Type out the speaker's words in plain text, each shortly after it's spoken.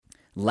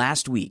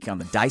last week on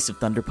the Dice of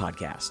Thunder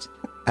podcast.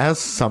 As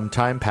some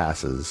time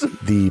passes,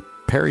 the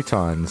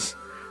Peritons,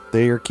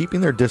 they are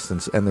keeping their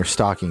distance and they're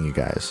stalking you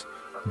guys.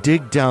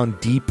 Dig down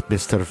deep,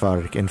 Mr.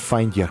 Varg, and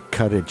find your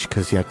courage,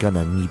 because you're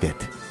gonna need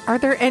it. Are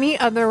there any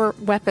other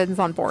weapons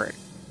on board?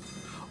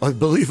 I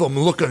believe I'm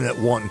looking at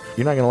one.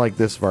 You're not gonna like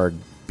this, Varg,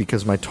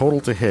 because my total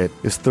to hit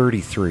is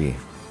 33.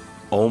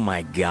 Oh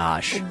my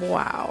gosh.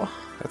 Wow.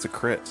 That's a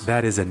crit.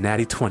 That is a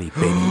natty 20,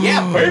 baby.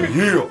 Yeah, baby.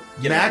 Yeah.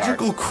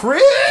 Magical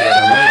crit!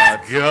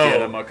 Get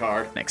him a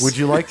card. Would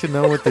you like to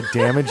know what the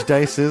damage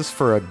dice is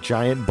for a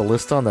giant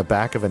ballista on the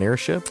back of an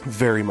airship?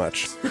 Very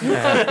much.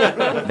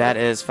 That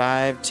is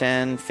 5,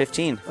 10,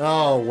 15.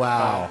 Oh,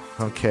 wow.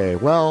 Okay,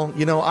 well,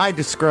 you know, I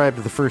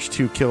described the first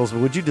 2 kills, but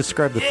would you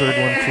describe the third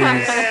one,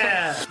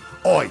 please?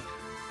 Oi,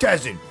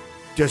 Desmond,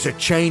 there's a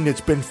chain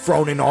that's been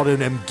thrown in all of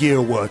them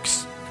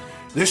gearworks.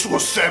 This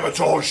was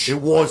sabotage.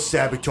 It was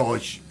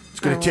sabotage. It's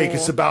going to take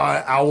us about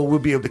an hour. We'll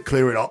be able to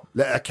clear it up.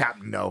 Let our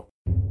captain know.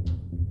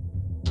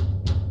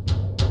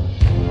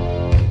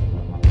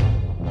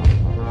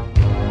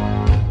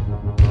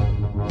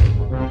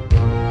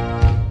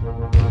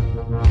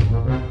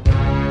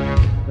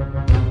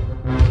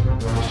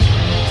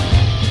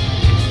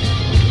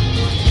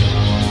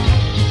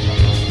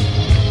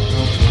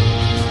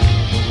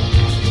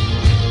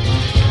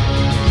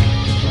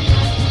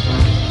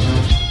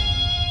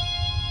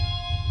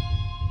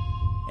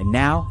 And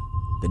now,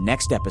 the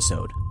next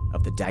episode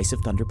of the Dice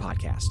of Thunder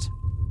podcast.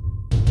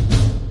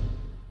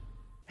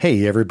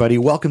 Hey, everybody.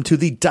 Welcome to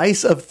the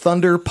Dice of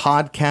Thunder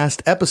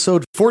podcast,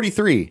 episode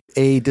 43.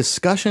 A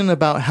discussion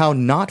about how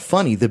not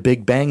funny the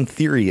Big Bang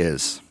Theory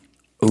is.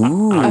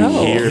 Ooh. I'm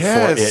here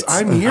for it.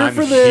 I'm here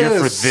for here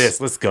for this. this.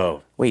 Let's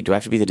go. Wait, do I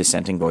have to be the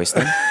dissenting voice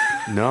then?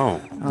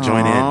 No.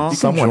 Join in.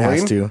 Someone has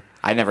join. to.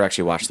 I never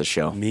actually watched the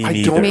show. Me I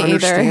neither. don't Me either.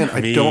 understand. I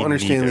Me don't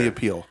understand neither. the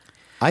appeal.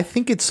 I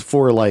think it's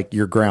for, like,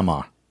 your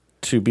grandma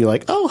to be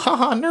like, oh,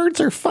 haha, nerds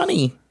are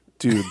funny.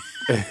 Dude,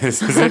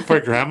 Is it for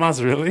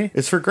grandmas, really?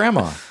 It's for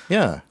grandma.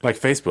 Yeah. Like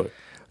Facebook.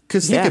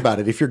 Because think Yeah. about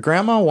it. If your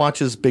grandma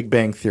watches Big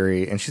Bang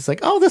Theory and she's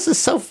like, "Oh, this is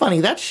so funny.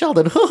 That's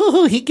Sheldon.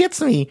 He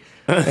gets me."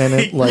 And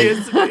it,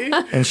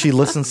 and she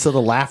listens to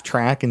the laugh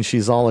track and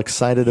she's all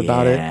excited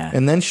about it. Yeah.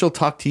 And then she'll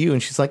talk to you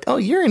and she's like, "Oh,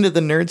 you're into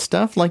the nerd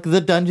stuff, like the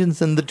Dungeons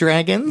and the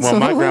Dragons." Well,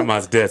 my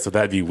grandma's dead, so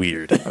that'd be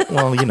weird.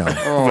 Well, you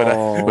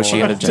know, Was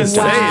she in a Just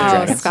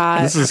Wow, saying.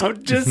 Scott. this is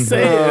I'm just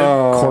saying.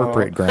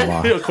 corporate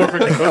grandma.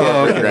 Corporate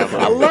grandma.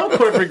 I love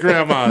corporate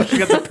grandma. She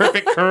got the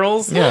perfect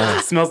curls.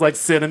 Yeah. Smells like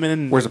cinnamon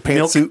and wears a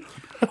milk. pantsuit.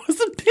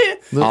 What's a pant?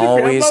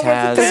 Always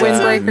Grandma has The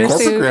windbreaker Corporate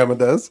suit. grandma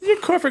does. Your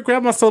corporate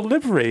grandma's so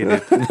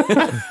liberated.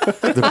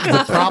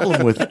 The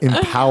problem with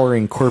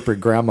empowering corporate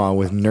grandma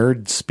with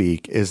nerd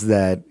speak is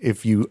that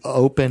if you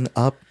open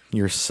up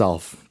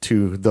yourself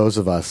to those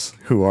of us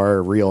who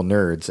are real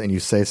nerds and you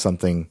say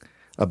something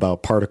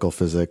about particle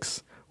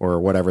physics or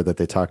whatever that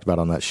they talked about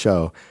on that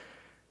show,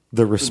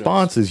 the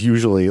response is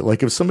usually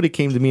like if somebody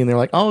came to me and they're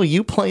like, "Oh,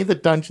 you play the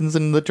Dungeons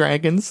and the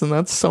Dragons and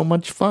that's so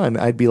much fun."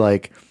 I'd be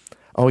like,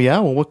 "Oh yeah,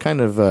 well what kind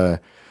of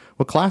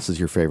what class is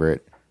your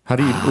favorite? What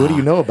do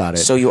you know about it?"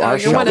 So you are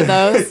You're one Sheldon.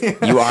 of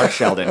those. You are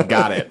Sheldon.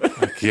 Got it.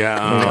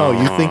 Yeah. Oh,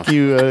 you think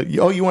you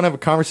want to have a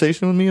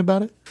conversation with me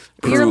about it?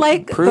 You're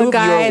like the prove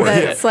guy your worth.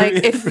 that's like,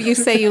 if you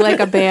say you like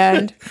a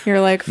band,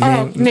 you're like,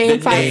 oh, name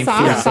 5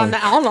 songs on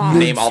the album.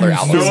 Name all their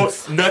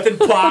albums. No, nothing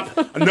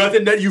pop,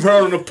 nothing that you've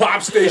heard on the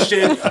pop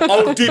station.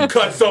 All deep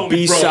cuts only,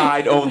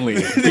 B-side only.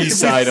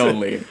 B-side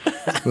only.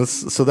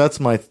 So that's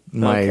my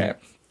Okay.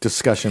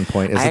 discussion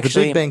point. Is that the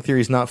Actually- Big Bang Theory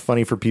is not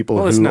funny for people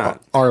Well, it's who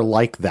not. are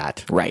like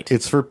that. Right.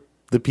 It's for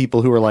the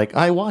people who are like,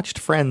 I watched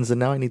Friends and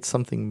now I need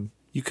something.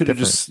 You could have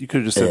just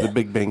said the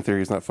Big Bang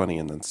Theory is not funny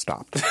and then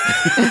stopped.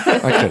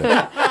 I could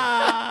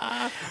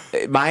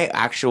have. My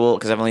actual,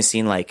 because I've only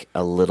seen like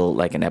a little,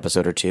 like an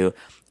episode or two,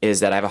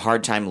 is that I have a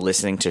hard time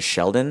listening to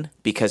Sheldon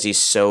because he's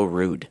so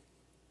rude.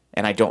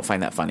 And I don't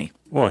find that funny.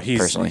 Well, he's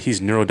Personally.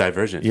 he's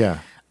neurodivergent. Yeah.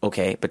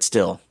 Okay, but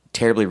still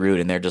terribly rude,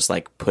 and they're just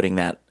like putting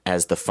that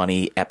as the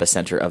funny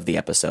epicenter of the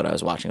episode I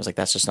was watching. I was like,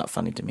 that's just not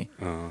funny to me.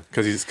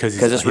 Because it's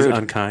he's rude.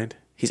 unkind.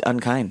 He's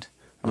unkind.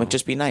 I'm like,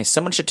 just be nice.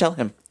 Someone should tell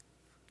him.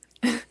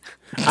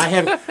 I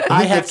have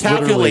that's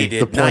literally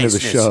calculated the point of the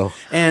niceness, show.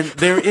 and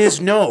there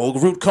is no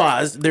root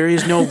cause. There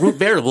is no root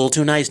variable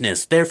to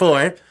niceness.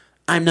 Therefore,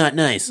 I'm not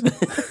nice.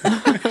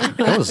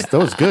 That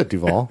was good,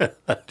 Duval.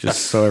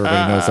 Just so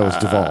everybody knows that was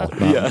Duval.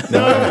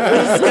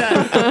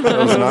 That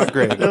was not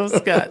great. That was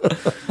Scott.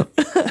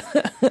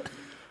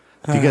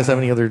 Do you guys have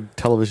any other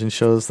television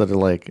shows that are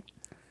like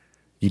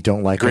you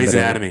don't like, Grey's them,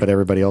 Anatomy. but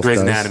everybody else Grey's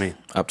does? Anatomy.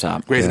 Up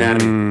top. Grey's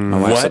Anatomy. My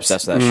wife's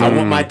obsessed with that show. I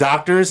want my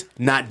doctors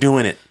not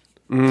doing it.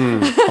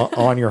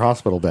 On your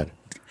hospital bed.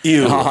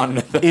 Ew. On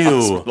the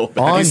Ew.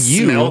 On Have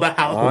you smell the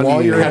house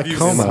while you're have in a you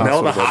coma.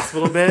 smell the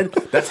hospital bed?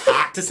 That's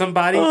hot to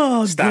somebody.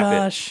 Oh, Stop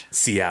gosh. it.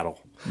 Seattle.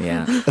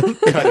 Yeah.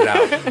 Cut it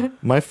out.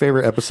 My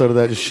favorite episode of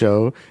that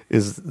show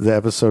is the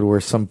episode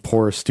where some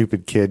poor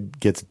stupid kid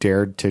gets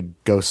dared to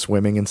go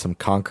swimming in some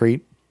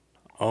concrete.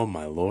 Oh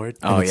my lord.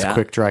 And it's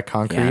quick dry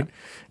concrete.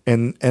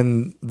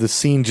 And the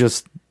scene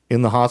just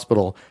in the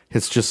hospital,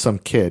 it's just some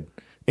kid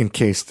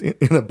encased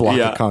in a block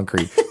of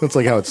concrete. That's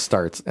like how it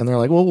starts. And they're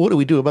like, well, what do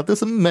we do about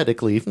this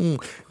medically?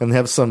 And they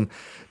have some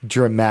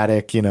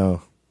dramatic,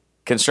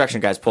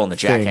 construction guys pulling the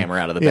jackhammer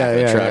out of the back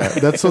of the truck. Yeah.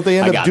 That's what they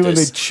end I up got doing.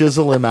 this. They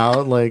chisel him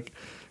out. Like,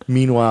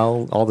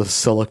 meanwhile, all the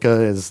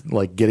silica is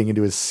like getting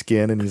into his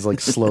skin, and he's like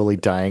slowly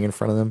dying in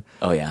front of them.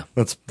 Oh yeah.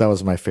 That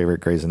was my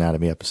favorite Grey's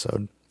Anatomy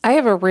episode. I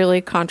have a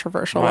really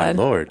controversial My one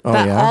Lord.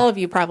 that yeah? all of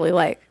you probably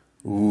like.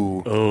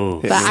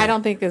 Oh. That I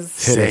don't think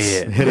is Hit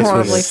us with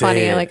horribly it. funny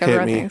Say it. like Hit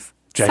everyone me. thinks.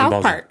 Dragon South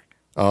Ball Z. Park.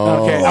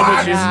 Oh, Okay,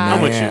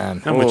 I'm with you.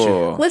 man. I'm with you.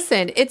 Oh.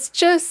 Listen, it's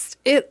just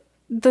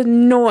the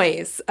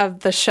noise of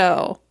the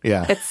show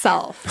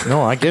itself.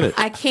 No, I get it.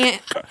 I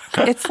can't.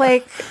 It's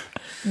like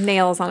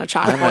nails on a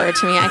chalkboard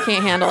to me. I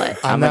can't handle it.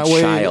 I'm a that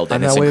way, child, I'm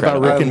and that it's way about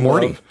incredible. Rick and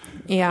Morty.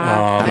 Yeah,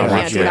 I I can't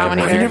watch do that one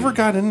Rick and I either. never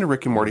got into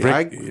Rick and Morty.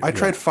 I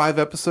tried 5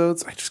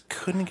 episodes. I just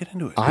couldn't get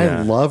into it.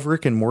 I love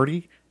Rick and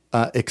Morty,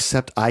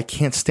 except I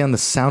can't stand the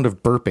sound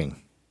of burping.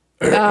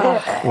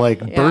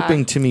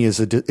 Burping to me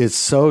is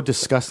so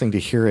disgusting to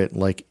hear it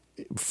like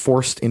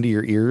forced into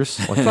your ears.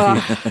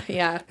 Like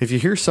Yeah. if you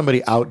hear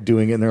somebody out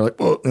doing it and they're like,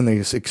 oh, and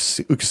they say,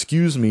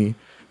 excuse me,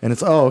 and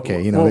it's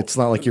okay, it's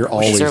not like you're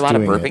always Is there a lot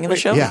of doing burping it. in the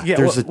show? Yeah,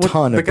 there's a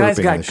ton the of guy's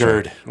burping got in the show.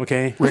 GERD,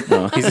 okay?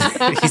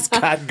 he's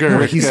got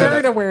GERD. He's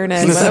Third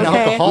awareness. He's an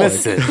Okay. alcoholic.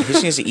 Listen, He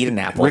just needs to eat an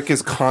apple. Rick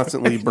is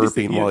constantly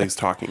burping while he's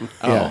talking.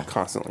 Yeah.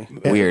 Constantly.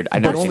 Weird. I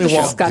never seen only the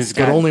while- show.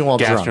 Disgusting. But only while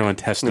drunk.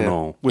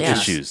 Gastrointestinal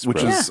issues, which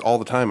bro. is all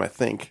the time, I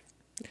think.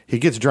 He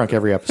gets drunk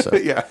every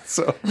episode. Yeah,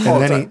 so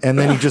And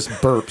then he just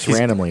burps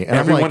randomly. And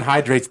everyone I'm like,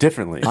 hydrates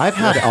differently. I've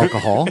had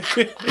alcohol.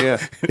 Yeah,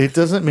 It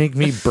doesn't make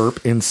me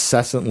burp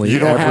incessantly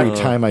don't every have-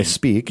 time I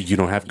speak. you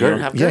don't have You GERD. don't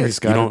have Yeah, GERD. he's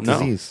got You a don't know.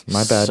 disease. My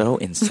bad. So So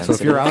insensitive.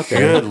 if you're out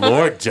there, Good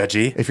Lord,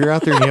 Judgy. if you're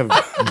out there and you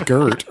have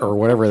GERT or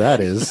whatever that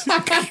is,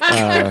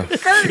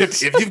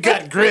 If you've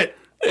got grit,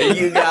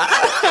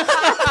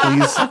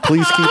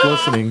 please keep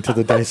listening to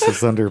the Dice of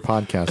Thunder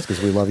podcast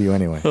because we love you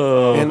anyway.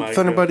 and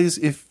Thunder Buddies,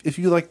 if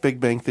you like Big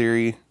Bang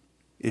Theory,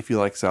 if you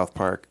like South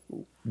Park,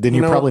 Then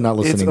you're probably not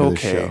it's listening to this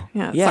okay. show.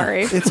 Yeah, Yeah.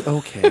 sorry. It's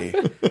okay.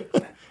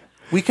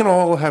 We can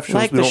all have shows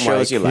Like we the don't shows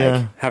like. you like.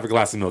 Yeah, Have a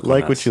glass of milk.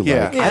 like what you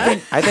Yeah.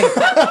 like. I think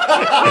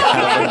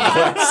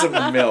glass of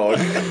milk.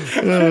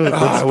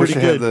 I wish I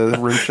had the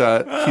rim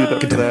shot queued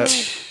up to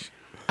that.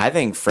 I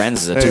think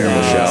Friends is a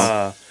terrible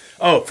show.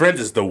 Oh, Friends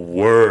is the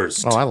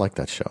worst. Oh, I like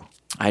that show.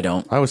 I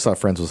don't. I always thought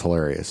Friends was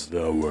hilarious.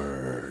 The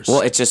worst.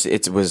 Well,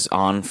 it was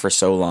on for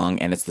so long,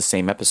 and it's the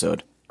same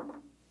episode.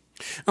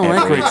 I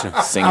like Every Rachel.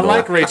 I single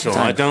like Rachel.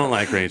 time. I don't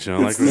like Rachel.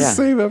 I like Yeah.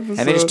 Same episode.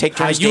 And they just take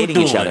turns How you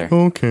dating each doing? other.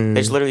 Okay.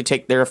 They just literally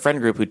they're a friend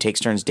group who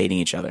takes turns dating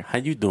each other. How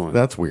you doing?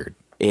 That's weird.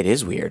 It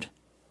is weird.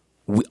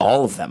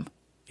 All of them.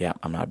 Yeah,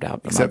 I'm not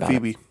about. Except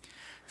Phoebe.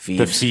 Phoebe.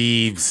 The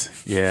Phoebes.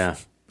 Yeah.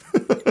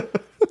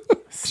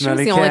 She was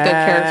the only good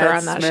character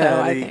on that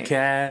show, I think.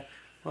 Cat.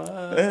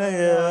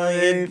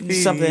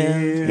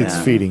 Something. It's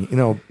feeding.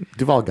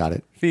 Duval got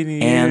it.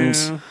 Feeding And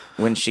you.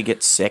 when she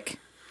gets sick,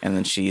 and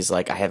then she's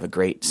like, I have a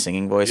great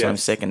singing voice when I'm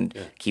Yes. sick, and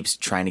keeps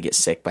trying to get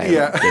sick by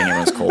Yeah. getting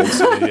everyone's colds.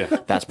 Yeah.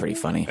 That's pretty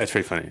funny. That's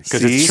pretty funny.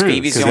 Because See? it's true.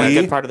 Phoebe's the 'Cause only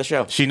he- good part of the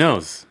show. She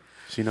knows.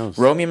 She knows.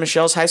 Romy and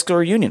Michelle's high school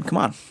reunion. Come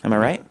on. Am I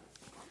right?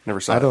 Never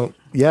saw I it. don't.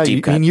 Yeah,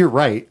 Deep cut. you're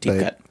right. Deep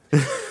but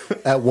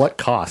cut. at what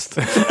cost?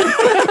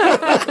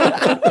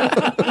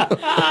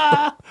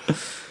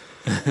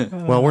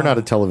 Well, we're not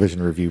a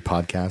television review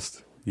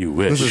podcast. You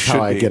wish. This is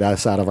how I get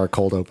us out of our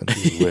cold open.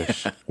 You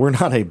wish. We're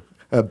not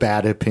a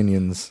bad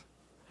opinions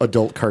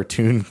adult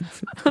cartoon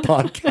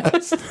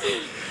podcast.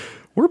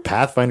 We're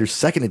Pathfinder's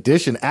second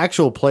edition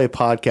actual play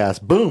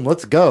podcast. Boom,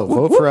 let's go.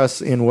 Vote for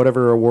us in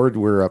whatever award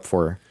we're up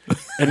for.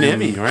 An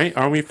Emmy, right?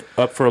 Aren't we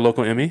up for a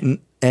local Emmy?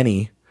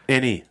 Any.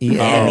 Any.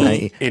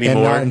 E-N-I-E. Any And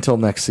more? not until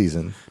next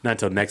season. Not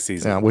until next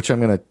season. Which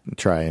I'm going to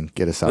try and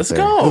get us out Let's there.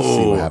 go. Let's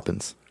see what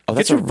happens. Oh,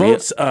 Get your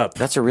votes up.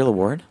 That's a real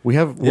award.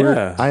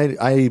 Yeah.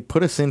 I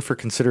put us in for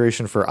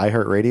consideration for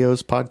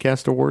iHeartRadio's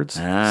podcast awards.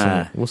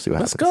 Ah. So we'll see what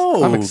Let's happens.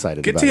 go. I'm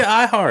excited Get about to your it.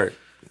 iHeart.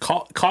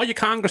 Call your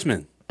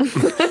congressman.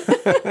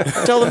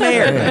 Tell the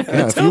mayor.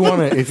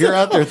 Yeah, if you're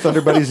out there,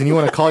 Thunder Buddies, and you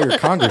want to call your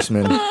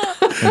congressman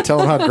and tell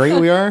him how great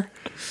we are,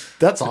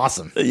 that's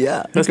awesome.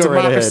 Yeah. That's Go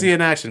right democracy ahead.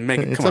 in action. Make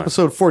it. It's Come on.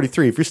 episode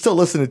 43. If you're still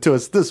listening to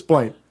us at this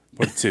point,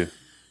 42.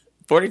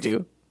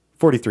 42.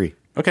 43.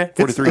 Okay.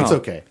 43. It's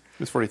okay.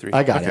 It's 43.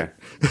 I got okay.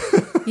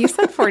 it. You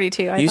said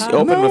 42. I You thought.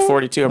 opened with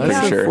 42, I'm I pretty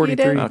said sure.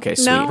 43. You did. Okay, No,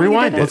 sweet. you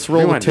Rewind didn't. it. Let's roll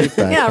the Rewind tape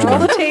back. Yeah, roll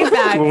the tape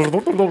back.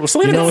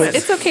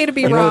 It's okay to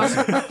be wrong.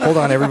 Hold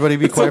on, everybody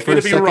be quiet Okay for to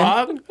a be second.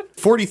 wrong.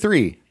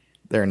 43.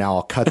 There, now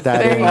I'll cut that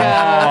There in. you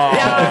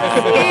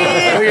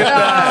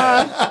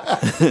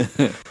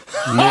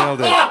go.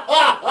 Nailed it.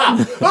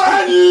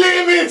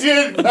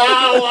 Unlimited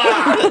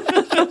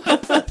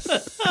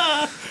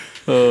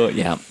power!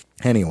 Yeah.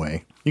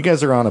 Anyway, you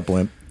guys are on a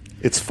blimp.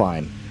 It's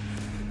fine.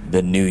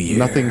 The new year.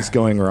 Nothing's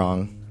going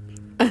wrong.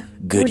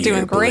 Good We're doing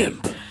year,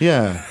 great. blimp.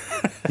 Yeah.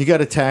 You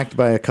got attacked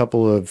by a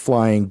couple of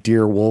flying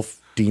deer wolf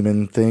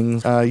demon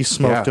things. You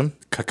smoked them.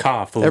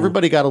 Caca. Fool.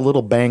 Everybody got a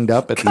little banged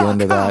up at the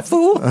end of that.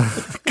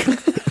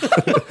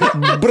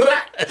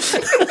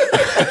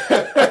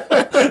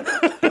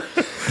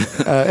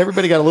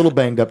 Everybody got a little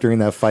banged up during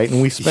that fight,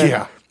 and we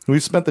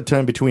spent the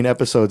time between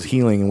episodes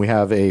healing, and we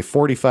have a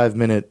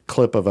 45-minute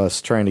clip of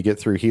us trying to get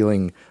through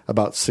healing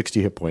about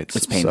 60 hit points.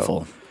 It's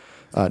painful.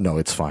 So, no,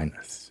 it's fine.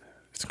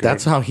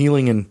 That's how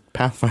healing in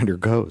Pathfinder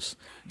goes.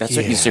 That's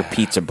what your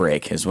pizza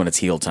break is when it's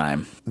heal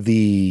time.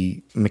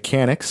 The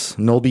mechanics,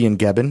 Nolby and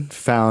Gebbin,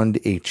 found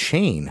a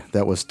chain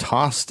that was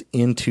tossed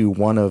into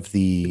one of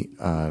the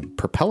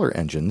propeller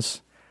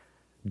engines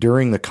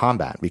during the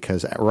combat,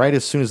 because right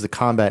as soon as the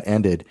combat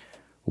ended,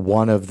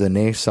 one of the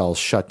nacelles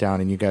shut down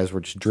and you guys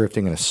were just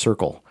drifting in a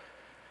circle.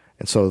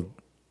 And so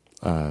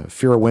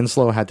Fira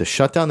Winslow had to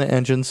shut down the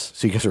engines,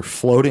 so you guys are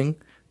floating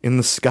in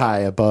the sky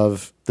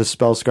above the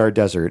Spellscar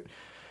Desert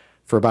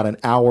for about an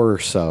hour or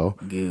so.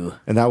 Goo.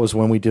 And that was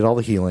when we did all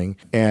the healing.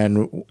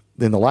 And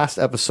in the last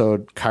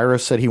episode,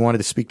 Kyra said he wanted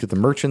to speak to the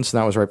merchants, and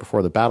that was right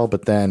before the battle.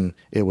 But then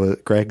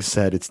Greg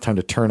said it's time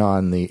to turn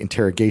on the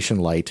interrogation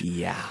light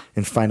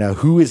and find out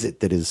who is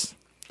it that is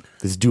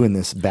doing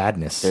this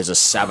badness. There's a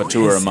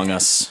saboteur among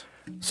us.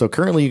 So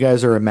currently you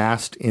guys are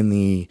amassed in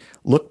the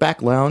Look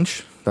Back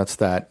Lounge. That's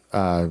that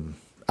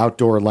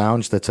outdoor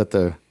lounge that's at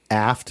the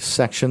aft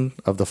section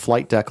of the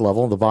flight deck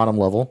level, the bottom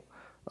level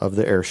of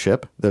the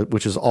airship,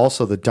 which is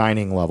also the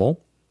dining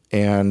level.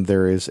 And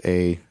there is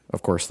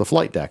of course, the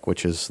flight deck,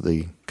 which is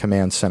the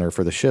command center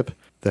for the ship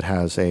that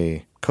has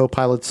a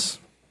co-pilot's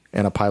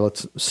and a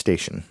pilot's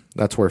station.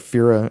 That's where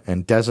Fira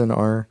and Dezen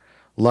are.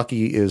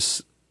 Lucky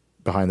is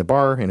behind the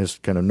bar in his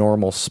kind of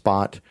normal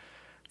spot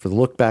for the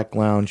Look Back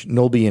Lounge.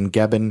 Nolby and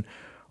Gebbin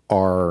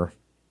are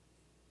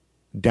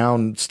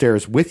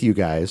downstairs with you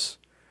guys,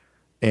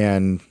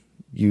 and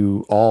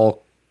you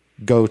all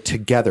go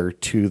together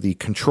to the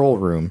control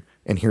room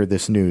and hear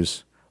this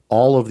news.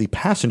 All of the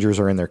passengers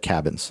are in their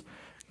cabins,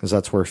 because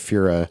that's where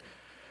Fira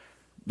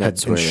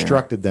had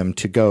instructed them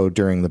to go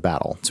during the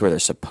battle. That's where they're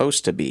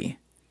supposed to be.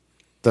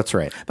 That's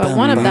right. But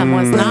one of them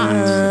was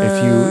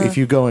not. If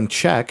you go and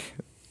check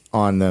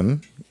on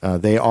them,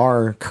 they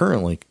are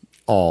currently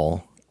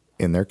all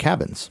in their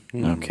cabins.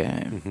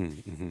 Okay.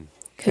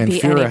 Could And be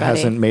Fira anybody.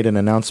 hasn't made an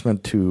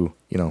announcement to,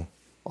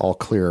 all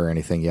clear or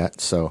anything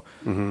yet. So,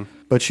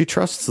 but she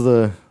trusts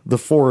the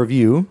four of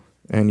you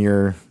and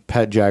your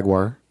pet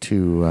jaguar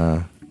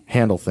to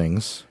handle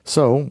things.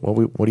 So,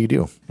 what do you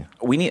do?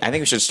 I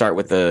think we should start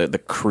with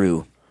the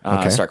crew.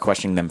 Okay. Start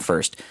questioning them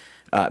first,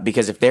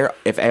 because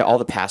if all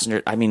the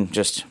passengers, I mean,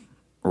 just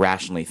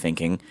rationally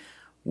thinking,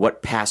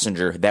 what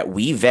passenger that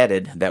we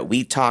vetted, that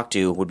we talked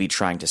to, would be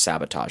trying to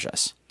sabotage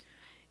us?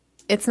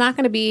 It's not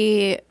going to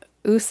be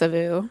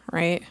Usavu,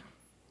 right?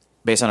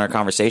 Based on our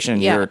conversation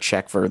and your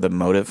check for the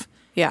motive,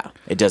 Yeah.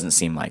 it doesn't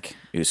seem like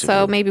Usavu.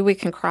 So maybe we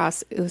can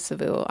cross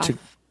Usavu off the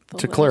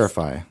To list.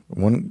 clarify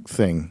one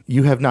thing,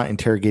 you have not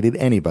interrogated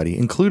anybody,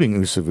 including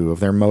Usavu,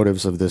 of their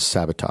motives of this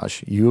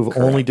sabotage. You have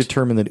only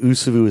determined that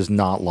Usavu is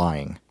not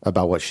lying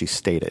about what she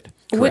stated.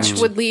 Which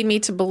would lead me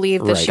to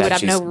believe that Right. she would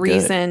have She's no good,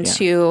 reason yeah.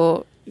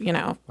 to,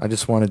 I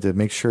just wanted to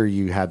make sure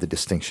you had the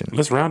distinction.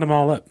 Let's round them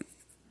all up.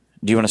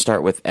 Do you want to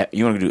start with?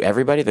 You want to do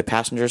everybody, the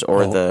passengers,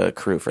 or the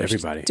crew first?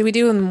 Everybody. do we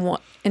do them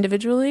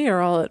individually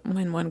or all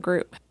in one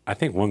group? I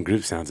think one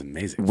group sounds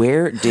amazing.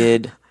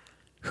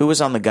 Who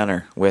was on the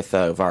gunner with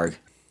Varg?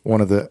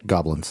 One of the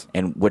goblins.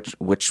 And which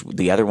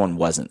the other one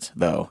wasn't,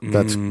 though.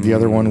 That's the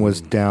other one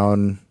was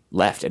down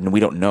Left, and we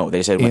don't know.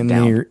 They said it went in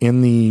down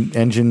in the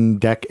engine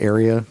deck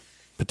area,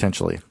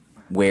 potentially.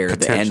 where the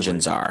Potentially.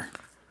 engines are.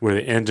 Where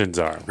the engines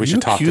are. We Are you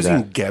should talk to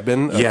accusing that.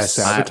 Gebbin of Yes.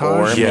 Or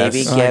sabotage? Yes.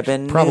 maybe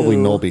Gebbin Probably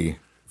knew. Nolby,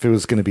 if it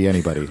was going to be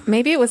anybody.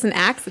 Maybe it was an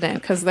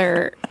accident because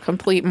they're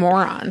complete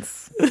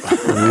morons.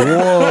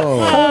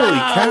 Whoa. Holy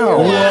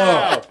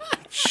cow.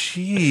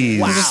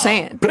 Jeez. I'm just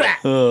saying.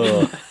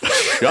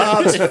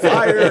 Shots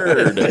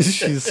fired.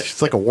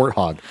 She's like a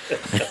warthog.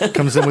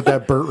 Comes in with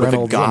that Burt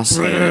Reynolds. Goss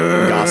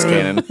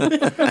cannon. Like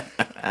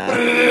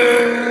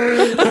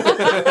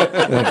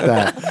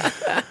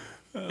that.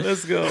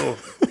 Let's go.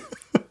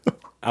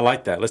 I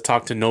like that. Let's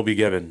talk to Nobi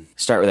Gebbin.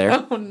 Start with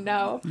there. Oh,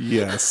 no.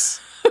 Yes.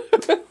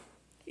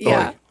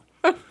 Yeah.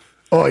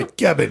 Oi,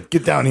 Gebbin,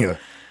 get down here.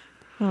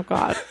 Oh,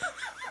 God.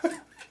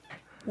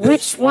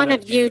 Which one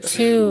of you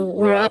two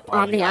were up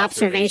on the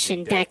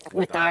observation deck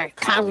with our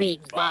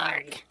colleague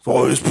Varg?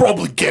 Oh, it's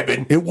probably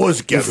Gebbin. It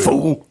was Gebbin. You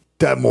fool.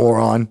 That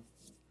moron.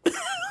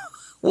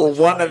 Well,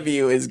 one of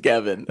you is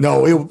Gavin.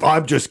 No,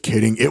 I'm just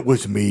kidding. It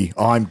was me.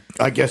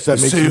 I guess that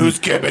makes See who's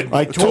Gebbin?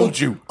 I told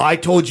you. I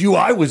told you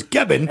I was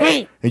Gebbin.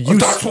 Hey, And you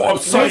That's what I'm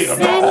saying. I'm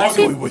not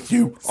arguing with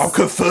you. I'm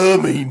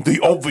confirming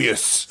the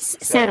obvious.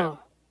 settle.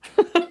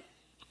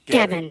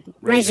 Gavin,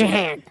 raise your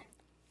hand.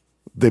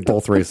 They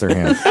both raised their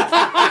hands.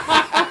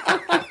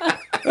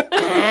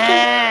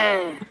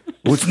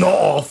 Well, it's not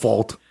our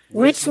fault.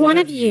 Which one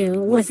of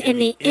you was in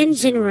the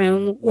engine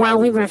room while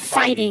we were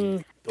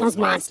fighting those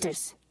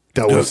monsters?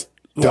 That was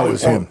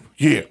him.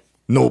 Yeah.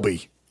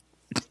 Nolby.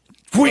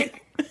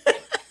 Quick.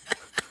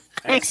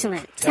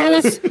 Excellent. Tell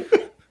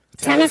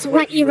us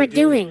what you were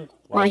doing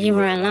while you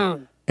were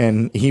alone.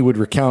 And he would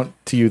recount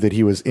to you that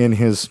he was in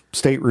his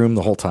stateroom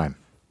the whole time.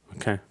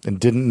 Okay. And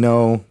didn't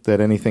know that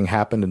anything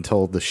happened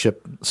until the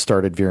ship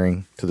started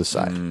veering to the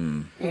side.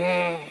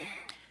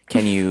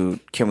 Can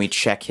we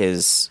check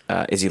his?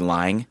 Is he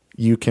lying?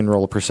 You can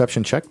roll a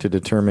perception check to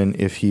determine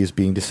if he is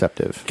being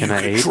deceptive. Can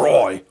I aid?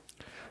 Try.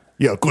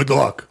 Yeah, good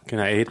luck. Can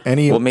I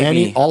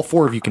aid? All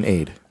four of you can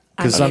aid.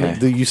 Because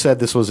you said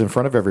this was in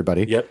front of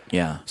everybody. Yep.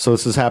 Yeah. So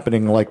this is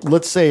happening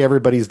let's say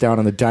everybody's down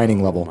on the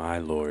dining level. My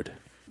lord.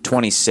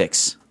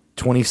 26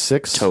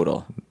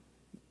 total.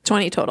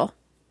 20 total.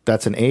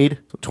 That's an aid.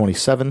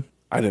 27.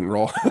 I didn't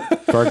roll.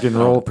 Varg didn't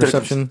roll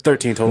perception.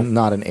 13 total.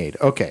 Not an aid.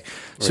 Okay.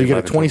 So you get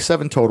a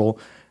 27 total.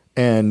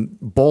 And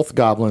both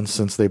goblins,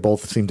 since they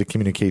both seem to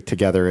communicate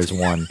together as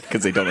one,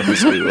 because they don't know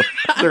who's who.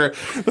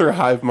 they're a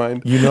hive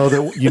mind. You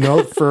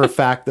know for a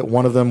fact that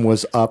one of them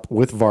was up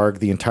with Varg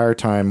the entire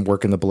time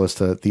working the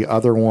ballista. The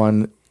other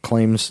one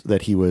claims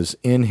that he was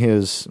in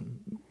his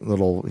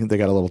they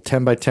got a little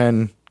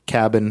 10x10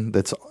 cabin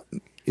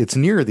it's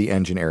near the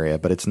engine area,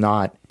 but it's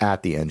not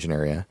at the engine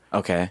area.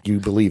 Okay. You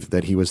believe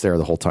that he was there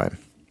the whole time.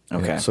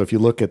 Okay. Yeah, so if you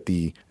look at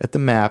the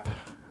map,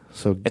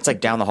 so it's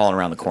like down the hall and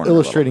around the corner.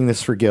 Illustrating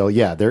this for Gil,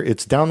 yeah,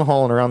 it's down the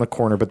hall and around the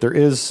corner, but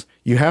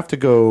you have to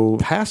go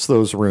past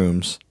those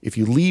rooms if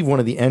you leave one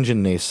of the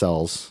engine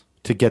nacelles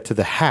to get to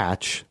the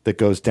hatch that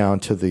goes down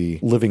to the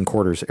living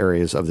quarters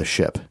areas of the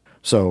ship.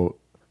 So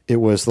it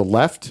was the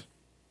left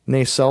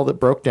nacelle that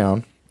broke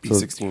down.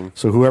 B-16.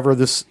 So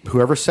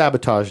whoever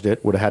sabotaged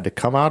it would have had to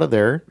come out of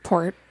there.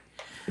 Port.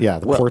 Yeah,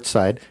 the port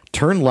side.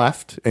 Turn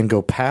left and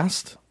go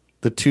past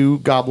the two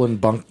goblin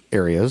bunk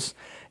areas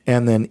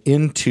and then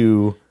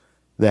into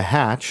the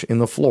hatch in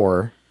the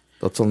floor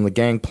that's on the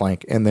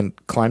gangplank and then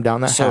climb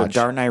down that hatch.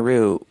 So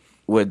Darnayru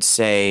would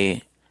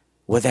say,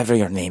 whatever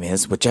your name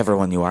is, whichever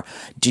one you are,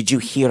 did you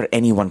hear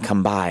anyone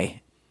come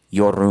by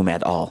your room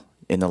at all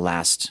in the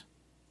last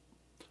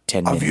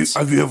 10 minutes?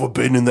 Have you ever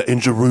been in the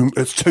engine room?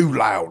 It's too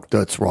loud.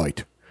 That's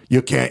right.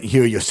 You can't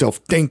hear yourself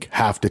think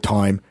half the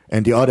time,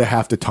 and the other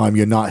half the time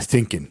you're not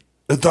thinking.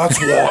 That's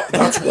why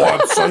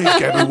I'm saying,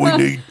 Gabby, we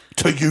need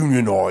to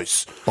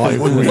unionise.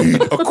 We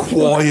need a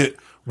quiet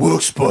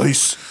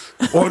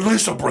workspace, or at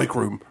least a break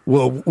room.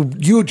 Well,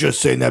 you're just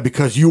saying that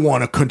because you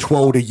want to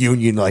control the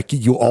union like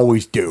you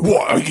always do.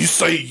 What, are you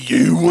saying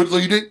you would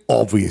lead it?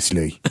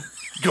 Obviously.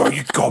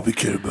 You can't be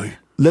kidding me.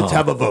 Let's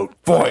have a vote.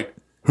 Fine.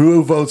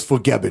 Who votes for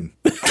Gebben?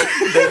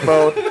 They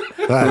vote.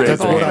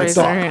 That's what I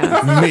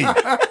thought. Me.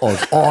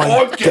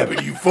 I'm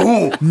Gabby, you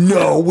fool.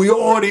 No, we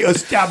already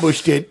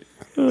established it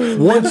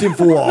once and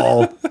for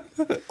all.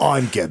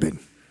 I'm Gebben.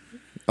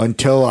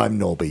 Until I'm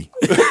Nobby.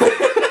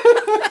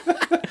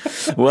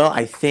 Well,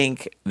 I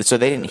think so.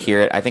 They didn't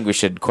hear it. I think we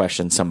should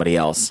question somebody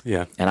else.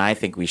 Yeah. And I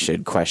think we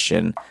should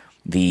question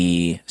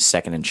the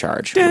second in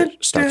charge.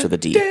 Which starts with a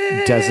D.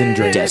 Dezen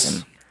Drake.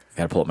 Dezen.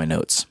 Got to pull up my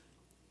notes.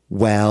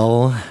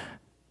 Well,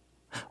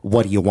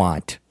 what do you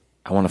want?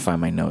 I want to find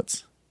my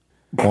notes.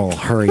 Well,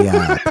 hurry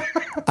up.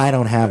 I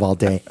don't have all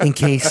day. In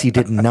case you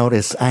didn't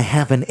notice, I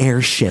have an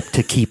airship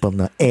to keep on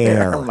the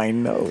air. Where are my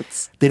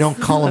notes? They don't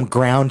call them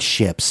ground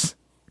ships.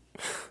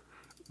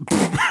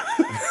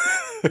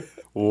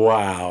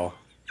 Wow.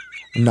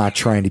 I'm not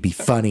trying to be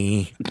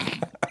funny.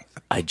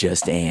 I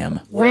just am.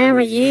 Where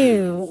were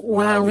you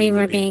while we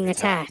were being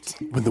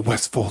attacked? When the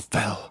Westfall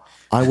fell.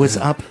 I was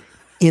up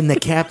in the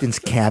captain's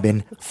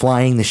cabin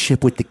flying the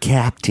ship with the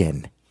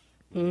captain.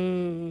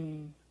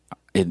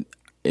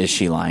 Is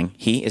she lying?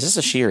 Is this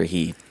a she or a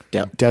he?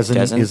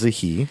 Dezen is a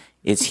he.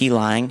 Is he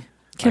lying?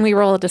 Can we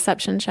roll a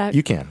deception check?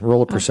 You can.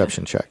 Roll a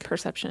perception check.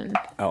 Perception.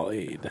 I'll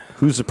aid.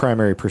 Who's the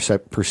primary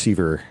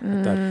perceiver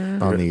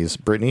on these?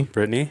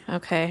 Brittany?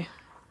 Okay.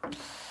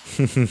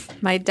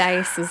 My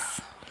dice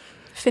is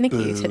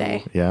finicky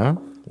today. Yeah?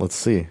 Let's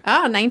see.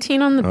 Oh,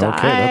 19 on the die.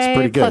 Okay, that's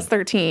pretty good. Plus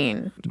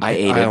 13. I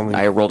aided.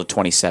 I rolled a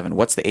 27.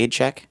 What's the aid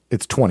check?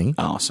 It's 20.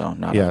 Oh, so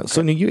not. Yeah,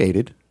 so you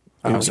aided.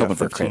 I was hoping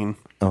for a crit.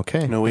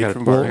 Okay. No aid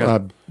from Well,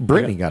 Bart.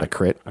 Brittany got a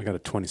crit. I got a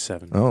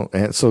 27. Oh,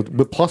 and so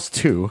with plus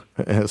 2,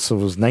 so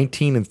it was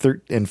 19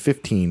 and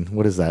 15.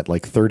 What is that?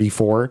 Like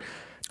 34?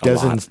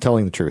 Dezen's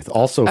telling the truth.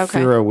 Also,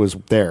 Fira was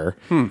there.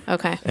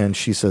 Okay. And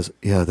she says,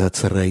 yeah,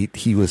 that's right.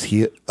 He was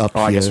here up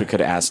here. I guess we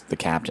could have asked the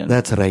captain.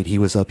 That's right. He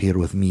was up here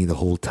with me the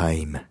whole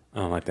time.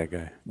 I don't like that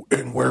guy.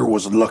 And where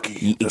was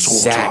Lucky this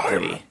whole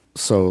time?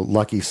 So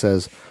Lucky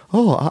says,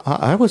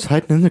 I was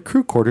hiding in the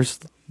crew quarters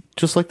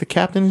just like the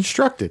captain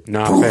instructed.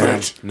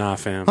 Nah,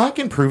 fam. I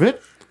can prove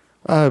it.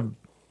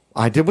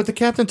 I did what the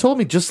captain told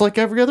me, just like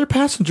every other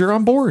passenger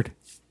on board.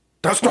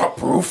 That's not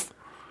proof.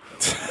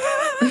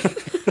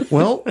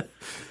 Well,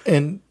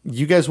 and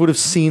you guys would have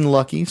seen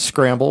Lucky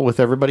scramble with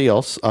everybody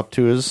else up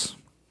to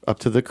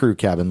the crew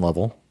cabin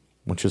level,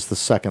 which is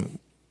the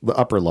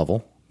upper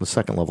level, the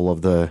second level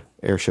of the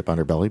airship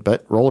underbelly.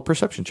 But roll a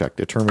perception check,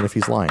 determine if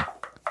he's lying.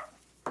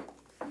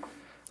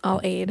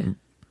 I'll aid.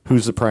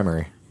 Who's the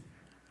primary?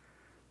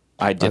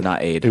 I did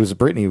not aid. It was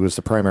Brittany who was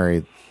the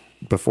primary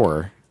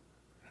before.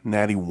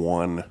 Natty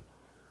 1.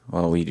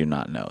 Well, we do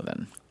not know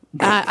then.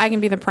 I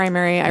can be the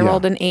primary. I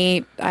rolled an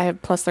 8. I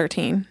have plus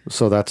 13.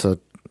 So that's a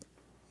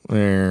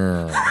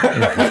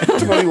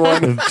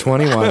 21.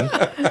 21.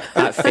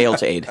 Fail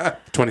to aid.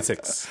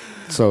 26.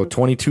 So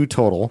 22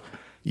 total.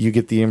 You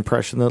get the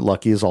impression that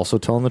Lucky is also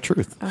telling the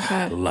truth.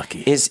 Okay.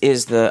 Lucky.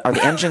 Are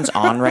the engines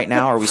on right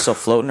now? Are we still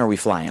floating or are we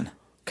flying?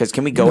 Because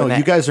can we go in No, that?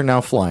 you guys are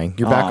now flying.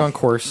 You're back on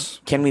course.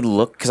 Can we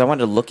look? Because I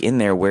wanted to look in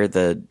there where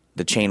the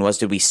chain was.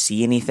 Did we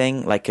see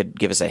anything? Like could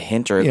give us a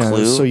hint or a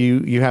clue? So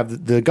you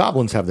have the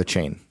goblins have the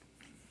chain.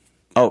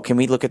 Oh, can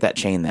we look at that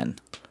chain then?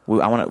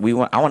 I want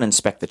to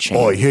inspect the chain.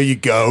 Oh, here you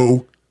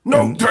go.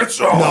 No, that's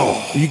all.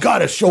 No, you got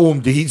to show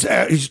him that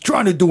he's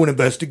trying to do an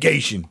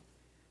investigation.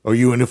 Are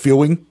you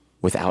interfering?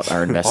 Without our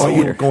Are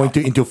investigator. you going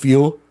to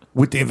interfere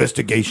with the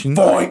investigation?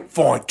 Fine.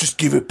 Just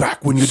give it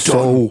back when you're done.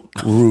 So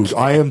rude.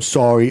 I am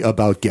sorry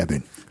about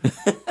Gavin.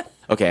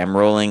 Okay, I'm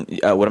rolling.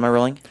 What am I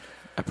rolling?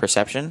 A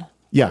perception?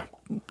 Yeah,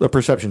 a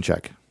perception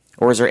check.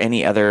 Or is there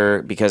any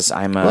other? Because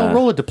I'm. Well,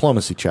 roll a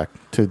diplomacy check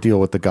to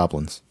deal with the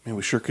goblins. Man,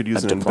 we sure could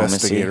use an diplomacy.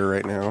 investigator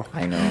right now.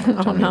 I know.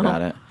 Tell me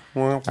about it.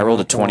 I rolled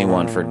a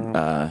 21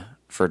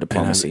 for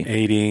diplomacy. I'm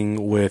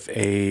aiding with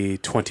a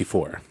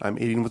 24. I'm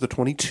aiding with a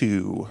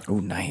 22. Oh,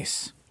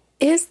 nice.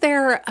 Is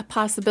there a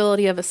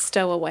possibility of a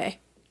stowaway?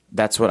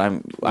 That's what I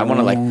want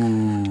to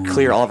like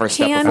clear all of our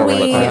stuff Can before we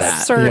look we for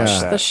that. search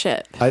Yeah. the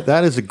ship?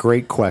 That is a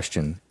great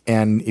question.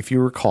 And if you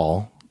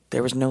recall,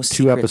 There was no 2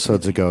 secret.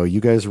 episodes ago, you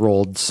guys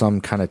rolled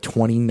some kind of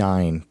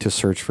 29 to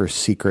search for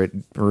secret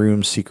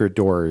rooms, secret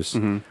doors,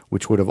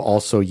 which would have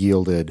also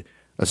yielded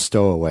a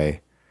stowaway.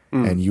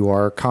 And you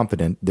are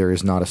confident there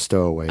is not a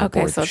stowaway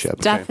Okay, aboard so the it's ship.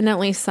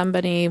 definitely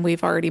somebody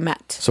we've already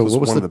met. So Was what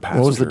was one the of the what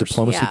was the passengers.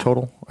 diplomacy Yeah.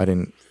 total? I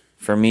didn't.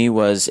 For me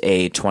was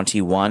a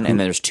 21, and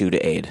there's 2 to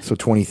aid. So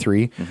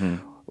 23.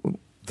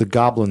 The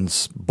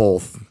goblins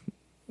both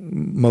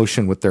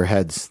motion with their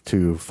heads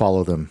to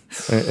follow them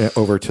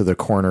over to the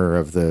corner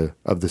of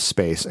the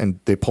space, and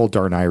they pull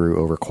Darnayru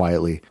over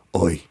quietly.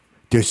 Oi,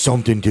 there's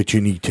something that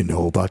you need to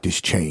know about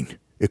this chain.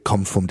 It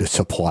comes from the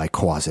supply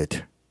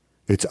closet.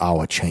 It's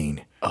our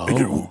chain.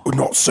 We're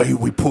not saying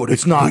we put it.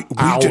 It's not We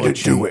our didn't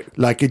chain. do it.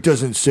 Like, it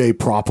doesn't say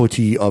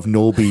property of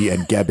Nobi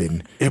and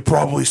Gebin. It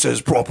probably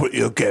says property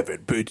of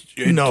Gavin, but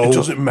it No,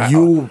 doesn't matter.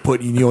 you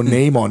putting your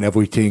name on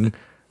everything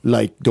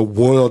like the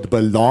world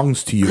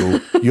belongs to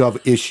you. You have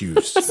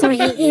issues. So he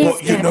is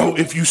But you know,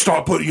 if you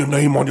start putting your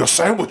name on your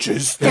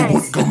sandwiches, they Guys.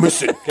 wouldn't go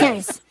missing.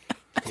 Guys,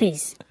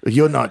 please.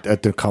 You're not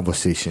at the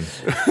conversation.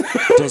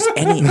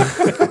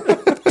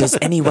 Does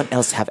anyone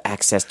else have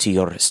access to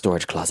your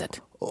storage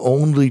closet?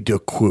 Only the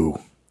crew.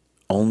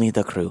 Only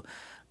the crew.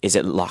 Is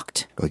it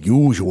locked?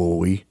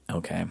 Usually.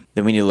 Okay.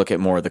 Then we need to look at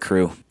more of the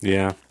crew.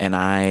 Yeah.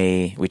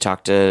 And we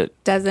talked to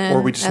Dozen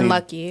Or we just and need-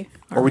 Lucky.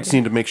 Or we just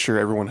need to make sure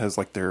everyone has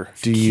like their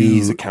Do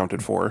keys you-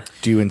 accounted for.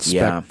 Do you inspect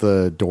Yeah.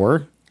 the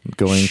door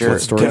going to sure. the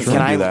storage room?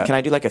 Can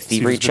I do like a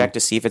thievery it's been- check to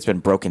see if it's been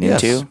broken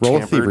Yes. into? Roll a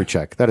Tampered. thievery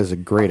check. That is a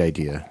great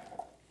idea.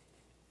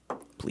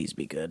 Please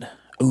be good.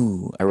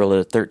 Ooh, I rolled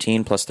a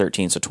 13 plus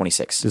 13, so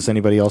 26. Is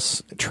anybody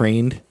else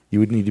trained? You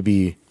would need to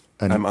be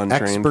an I'm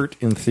untrained. expert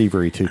in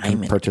thievery to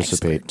I'm an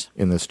participate expert.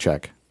 in this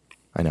check.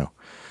 I know.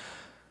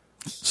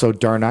 So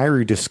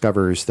Darnayru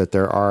discovers that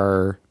there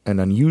are an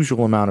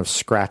unusual amount of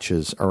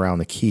scratches around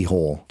the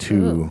keyhole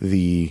to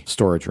the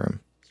storage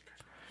room.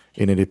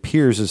 And it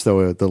appears as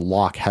though the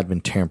lock had been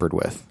tampered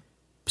with.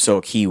 So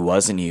a key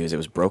wasn't used; it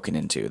was broken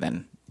into.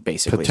 Then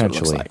basically, is what it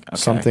Potentially. looks like. Okay.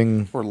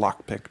 Something, Or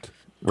lockpicked.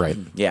 right.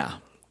 Yeah.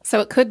 So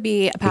it could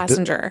be a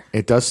passenger.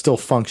 It does still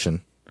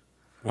function,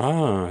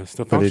 It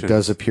still but functions. it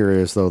does appear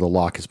as though the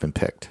lock has been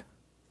picked.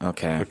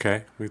 Okay.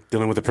 Okay. We're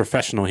dealing with a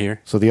professional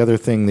here. So the other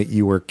thing that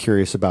you were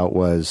curious about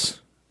was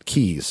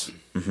keys,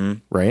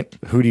 right?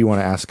 Who do you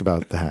want to ask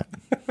about that?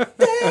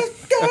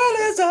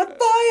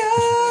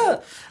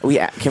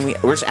 Can we?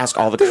 We're just ask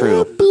all the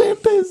crew.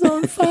 Blimp is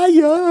on fire.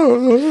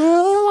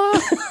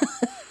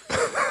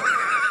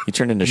 You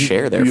turned into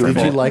Cher there for a Did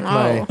you minute. like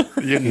my? Oh. What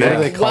do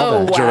they call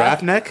Whoa. that?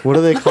 Giraffe neck? What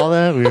do they call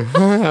that?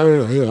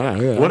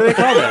 What do they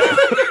call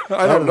that?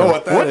 I don't know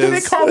what that What is. do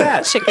they call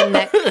that? Chicken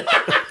neck.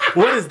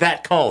 What is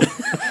that called?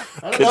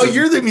 Oh,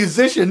 you're the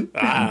musician.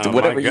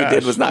 Whatever you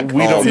did was not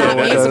called. It's not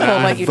musical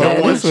what you No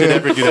did. one should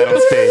ever do that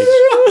on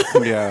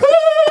stage. Yeah.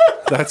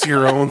 That's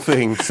your own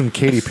thing. Some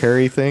Katy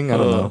Perry thing. I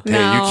don't know. Hey,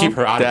 No. you keep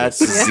her out of That's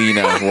this.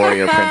 Xena,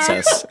 warrior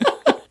princess.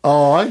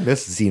 Oh, I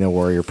miss Xena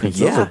Warrior Princess.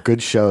 Those Yeah. are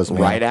good shows,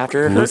 man. Right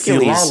after Lucy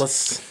Hercules.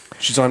 Lawless.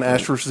 She's on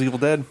Ash vs. Evil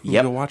Dead. You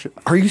Yep. Go watch it.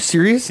 Are you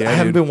serious? Yeah, I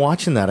haven't dude. been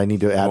watching that. I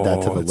need to add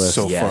that to Oh, the it's list.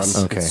 so Yes.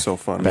 fun. Okay. It's so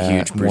fun. I'm a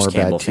huge Bruce more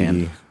Campbell bad fan.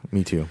 TV.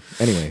 Me too.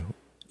 Anyway,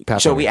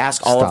 So we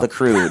ask all of Stop. the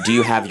crew, do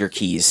you have your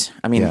keys?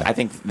 I mean, Yeah. I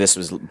think this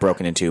was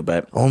broken into,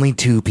 but Only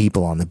 2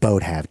 people on the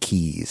boat have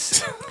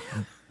keys.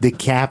 The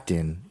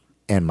captain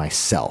and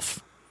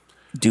myself.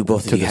 do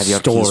both To of you the have your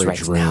keys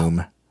storage right room.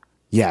 now?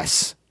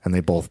 Yes. And they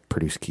both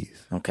produce keys.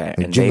 Okay.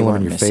 They And jingle they them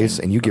in were your missing. face,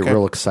 and you get Okay.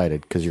 real excited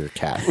because you're a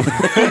cat.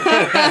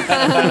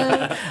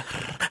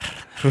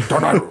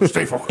 Don't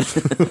stay focused.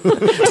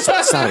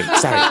 Sorry.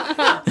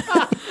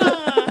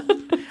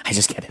 I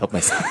just can't help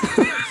myself.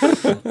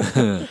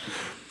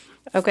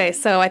 Okay,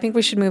 so I think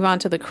we should move on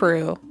to the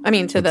crew. I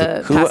mean, to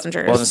the Who,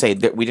 passengers. I was going to say,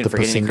 that we didn't The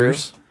forget any crew.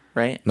 passengers?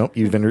 right? Nope,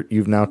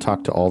 you've now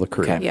talked to all the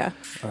crew. Okay. Yeah.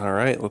 All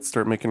right, let's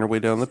start making our way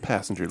down the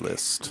passenger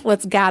list.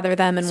 Let's gather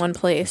them in one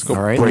place.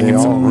 All right, Bring in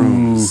some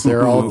rooms.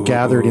 They're all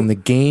gathered in the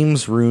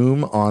games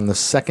room on the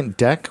second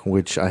deck,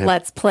 which I have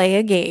Let's play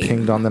a game.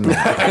 pinged on the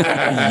map.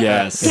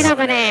 Yes. Get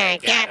over there,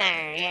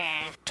 gather, yeah.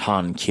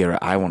 Tankira.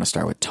 I want to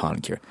start with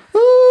Tankira.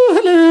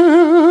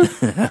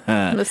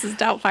 Mrs.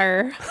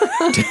 Doubtfire.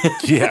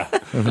 Yeah.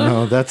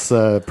 No, that's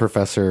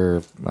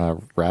Professor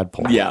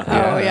Radpole. Yeah.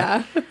 Oh,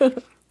 yeah.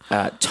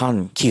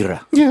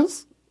 Tankira.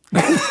 Yes.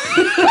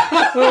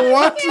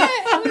 What?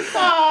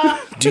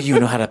 Do you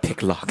know how to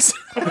pick locks?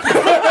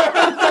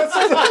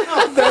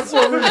 That's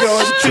where we're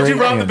going. Did you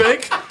rob the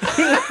bank?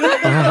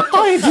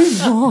 I did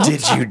not.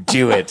 Did you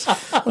do it?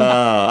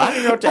 I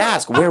didn't know what to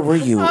ask. Where were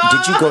you?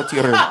 Did you go to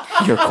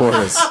your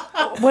quarters?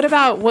 What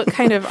about what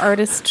kind of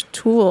artist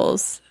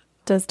tools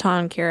does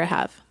Tankira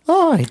have?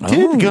 I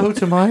did go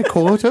to my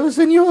quarters,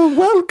 and you're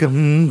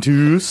welcome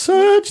to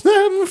search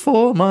them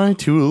for my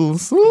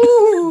tools.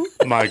 Ooh.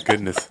 My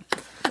goodness.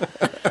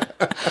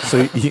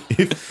 So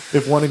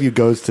if one of you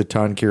goes to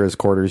Tankira's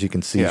quarters, you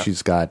can see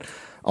she's got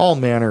all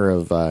manner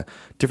of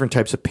different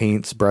types of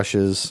paints,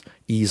 brushes,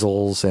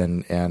 easels,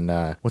 and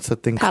what's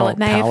that thing Palette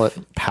called?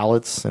 knife.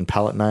 Palettes and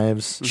palette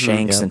knives.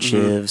 Shanks and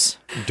shivs.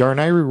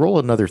 Darnayru, roll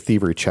another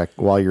thievery check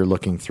while you're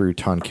looking through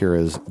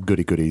Tankira's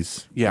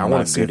goodies. Yeah, I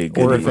want to see it.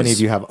 Or if any of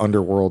you have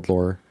underworld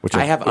lore. Which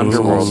I have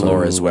underworld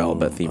lore as well,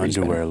 but thievery's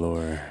Underwear better.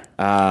 lore.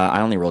 I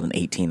only rolled an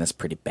 18. That's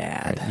pretty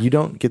bad. You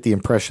don't get the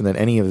impression that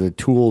any of the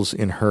tools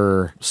in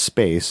her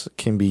space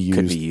can be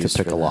used to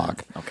pick for a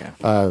lock. that.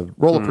 Okay.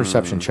 Roll a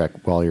perception check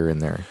while you're in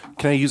there.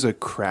 Can I use a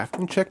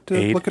crafting check to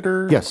Eight. look at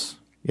her? Yes.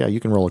 Yeah,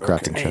 you can roll a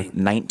crafting check.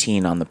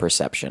 19 on the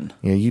perception.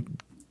 Yeah,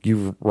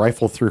 you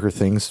rifle through her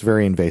things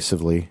very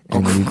invasively,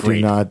 and you do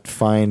great. not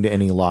find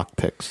any lock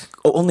picks.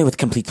 Oh, only with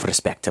complete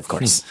respect, of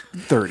course.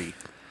 30.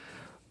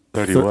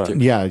 30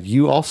 what? Yeah,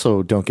 you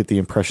also don't get the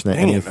impression that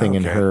Dang it, anything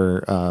in okay.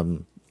 her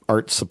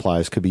art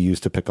supplies could be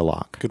used to pick a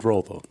lock. Good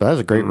roll, though. That was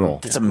a great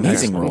roll. It's an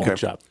amazing roll. Good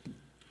job.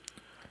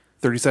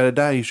 30-sided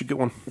die, you should get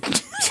one.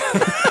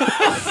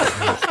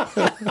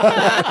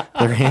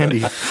 They're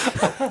handy.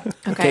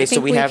 Okay,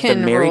 so we have the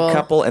married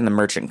couple and the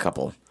merchant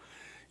couple.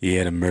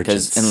 Yeah, the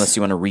merchants. Because unless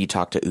you want to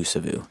re-talk to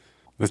Usavu.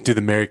 Let's do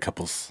the married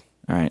couples.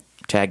 All right.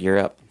 Tag, you're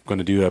up. Going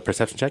to do a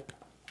perception check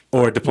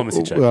or a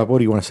diplomacy check. What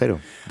do you want to say to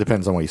them?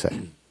 Depends on what you say.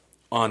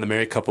 On the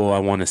married couple, I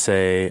want to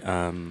say,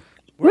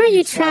 Where are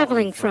you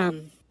traveling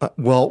from?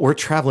 Well, we're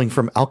traveling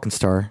from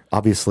Alkenstar,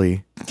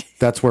 obviously.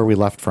 That's where we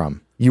left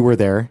from. You were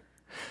there.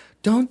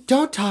 Don't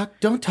talk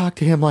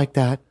to him like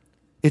that.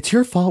 It's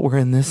your fault we're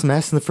in this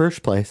mess in the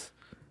first place.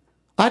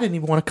 I didn't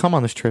even want to come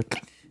on this trip.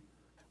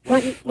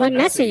 What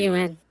mess are you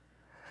in?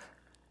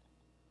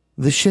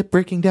 The ship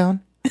breaking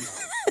down?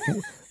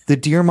 The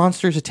deer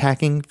monsters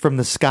attacking from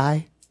the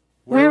sky?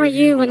 Where were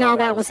you when all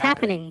that was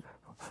happening?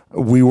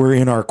 We were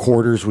in our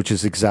quarters, which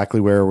is exactly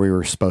where we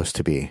were supposed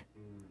to be.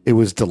 It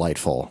was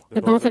delightful.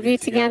 The both of you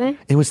together?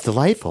 It was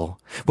delightful.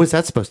 What's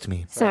that supposed to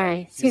mean?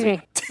 Sorry, excuse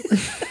me.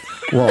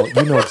 Well,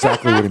 you know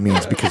exactly what it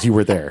means because you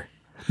were there.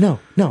 No,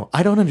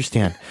 I don't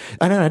understand.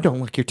 I don't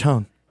like your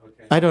tone.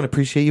 I don't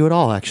appreciate you at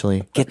all,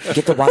 actually. Get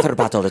the water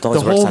bottle. It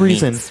always The works whole on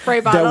reason me.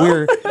 that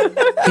we're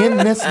in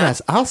this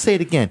mess. I'll say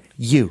it again.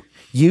 You.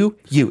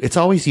 It's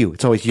always you.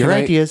 It's always your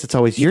ideas. It's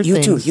always your You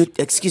things. too.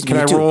 Excuse me. Can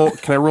you I too. roll?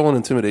 Can I roll an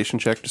intimidation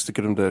check just to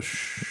get him to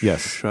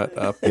Yes. shut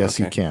up? Yes,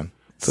 you Okay. can.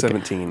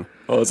 17.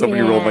 Oh, so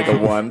you rolled like a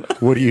 1.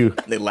 What do you?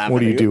 They laugh What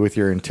do at you you. do with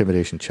your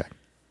intimidation check?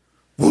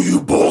 Will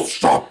you both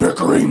stop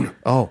bickering?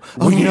 Oh,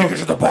 We you need know, to get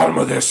to the bottom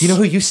of this. you know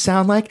who you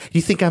sound like?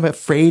 You think I'm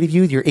afraid of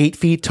you? You're 8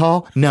 feet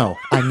tall? No,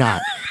 I'm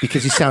not,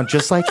 because you sound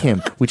just like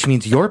him, which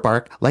means your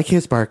bark, like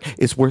his bark,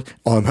 is worth.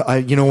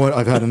 You know what?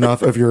 I've had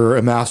enough of your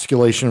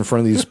emasculation in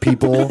front of these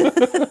people.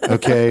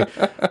 Okay,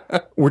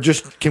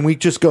 Can we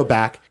just go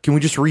back? Can we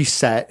just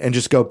reset and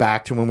just go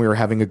back to when we were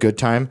having a good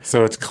time?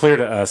 so it's clear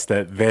to us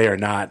that they are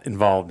not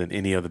involved in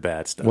any of the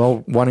bad stuff.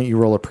 Well, why don't you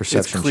roll a It's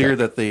perception? clear check?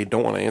 that they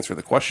don't want to answer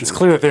the question. it's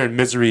clear that they're in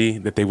misery,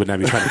 that they would not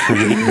be trying to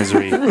create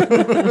misery.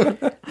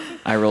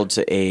 I rolled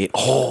to 8.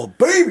 Oh,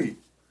 baby.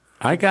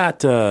 I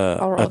got a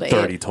roll to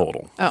 30 8.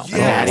 total. Oh, I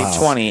added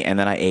 20, and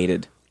then I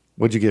aided.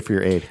 What'd you get for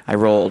your aid? I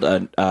rolled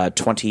a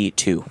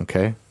 22.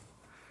 Okay,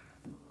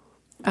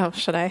 oh,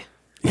 should I?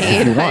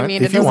 if you want, I mean,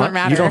 if it you doesn't want,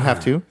 matter. you don't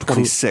have to.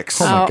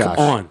 26. Oh my Oh. gosh!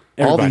 Come on, all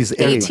everybody. these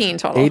aids, 18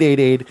 total.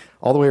 eight,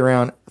 all the way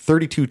around,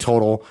 32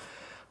 total.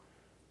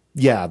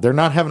 Yeah, they're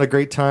not having a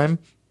great time.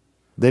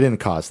 They didn't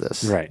cause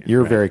this. Right,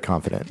 You're right. very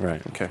confident.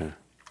 Right. Okay.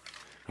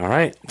 All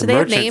right. Do they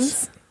have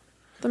names?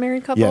 The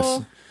married couple?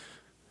 Yes.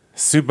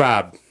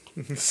 Subab.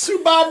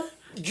 Subab,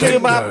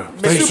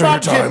 Thanks for your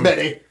time.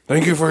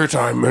 Thank you for your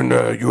time, and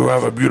you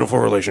have a beautiful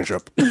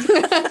relationship.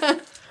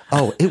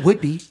 Oh, it would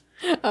be.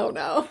 Oh,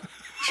 no.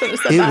 Should have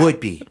said It that. would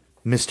be,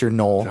 Mr.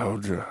 Knoll.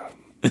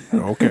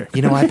 Okay.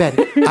 You know, I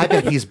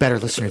bet he's a better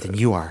listener than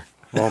you are.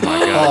 Oh my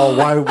God!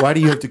 Oh, why do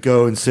you have to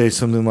go and say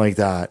something like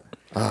that?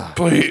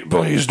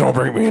 Please don't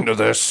bring me into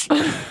this.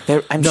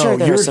 I'm No, sure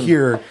there are you're some.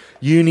 here.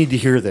 You need to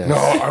hear this. No,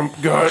 I'm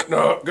good.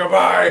 No,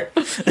 goodbye.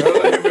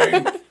 You're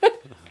leaving.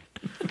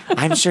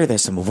 I'm sure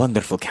there's some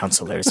wonderful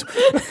counselors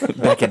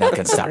back in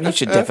Alkenstar. You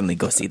should definitely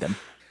go see them.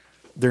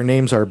 Their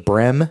names are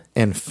Brem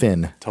and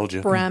Finn. Told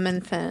you. Brem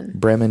and Finn.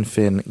 Brem and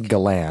Finn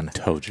Galan.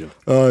 Told you.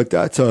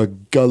 That's a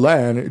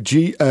Galan,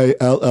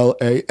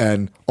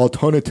 Gallan.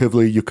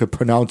 Alternatively, you could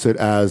pronounce it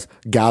as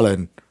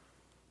Gallon,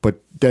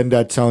 but then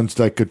that sounds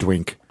like a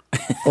drink.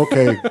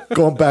 Okay,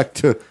 going back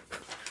to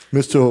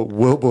Mr.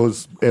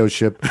 Wilbur's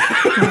airship.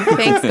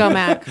 Thanks,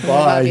 Gomac.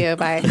 Love you.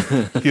 Bye.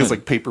 He has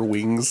like paper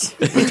wings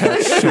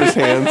attached to his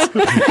hands.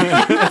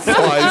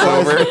 Flies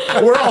over.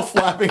 We're all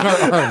flapping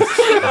our arms.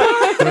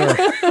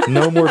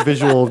 No more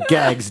visual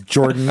gags,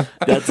 Jordan.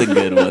 That's a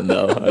good one,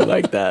 though. I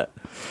like that.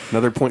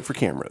 Another point for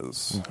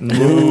cameras. I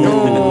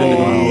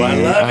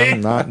love it.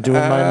 I'm not doing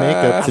my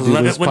makeup to do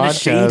Love this it when the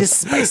shade is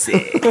podcast.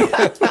 spicy.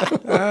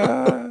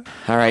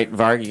 All right,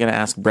 Varg, you going to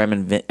ask Brem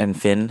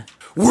and Finn?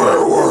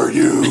 Where were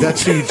you?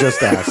 That's who you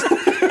just asked.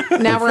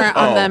 Now we're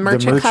on the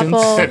merchant merchants?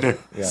 couple.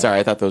 Yeah. Sorry,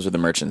 I thought those were the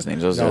merchants'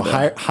 names. Those No,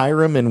 are the...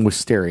 Hiram and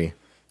Wisteri.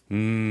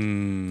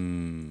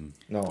 Hiram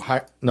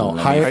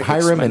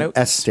and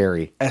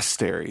Esteri.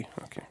 Esteri.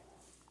 Okay.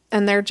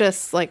 And they're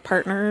just like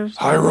partners.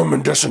 Hiram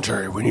and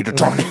Dysentery, we need to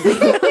talk to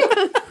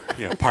you.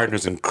 Yeah,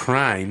 partners in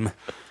crime.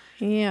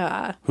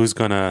 Yeah. Who's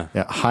gonna?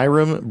 Yeah,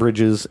 Hiram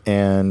Bridges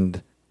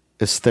and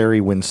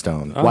Esteri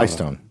Whinstone. Oh,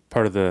 Wystone.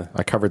 Part of the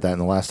I covered that in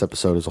the last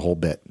episode as a whole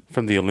bit.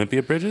 from the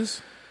Olympia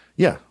Bridges.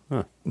 Yeah.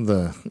 Huh.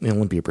 The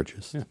Olympia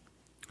Bridges. Yeah.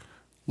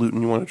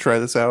 Luton, you want to try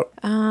this out?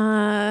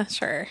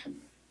 Sure.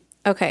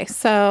 Okay,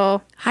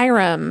 so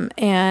Hiram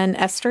and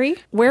Esteri,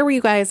 where were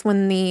you guys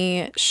when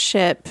the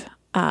ship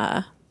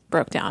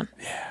broke down?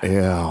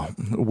 Yeah,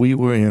 we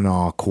were in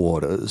our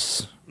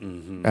quarters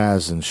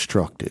as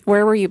instructed.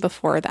 Where were you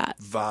before that?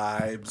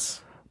 Vibes.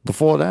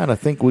 Before that, I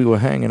think we were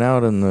hanging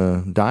out in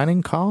the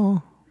dining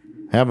car,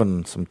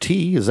 having some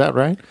tea. Is that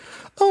right?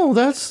 Oh,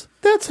 that's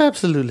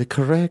absolutely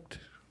correct.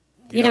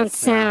 You don't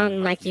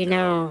sound like you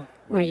know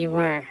where you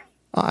were.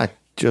 I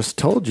just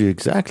told you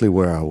exactly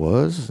where I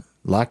was,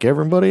 like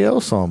everybody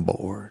else on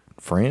board,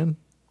 friend.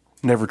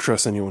 Never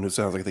trust anyone who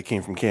sounds like they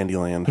came from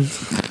Candyland.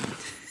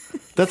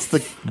 That's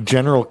the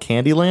general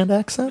Candyland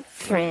accent?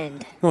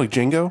 Friend. No, like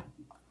Django?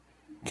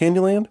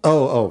 Candyland?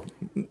 Oh,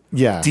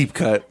 yeah. Deep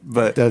cut,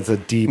 but That's a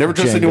deep never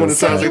trust Django anyone who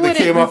sounds cut. like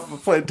they came off of a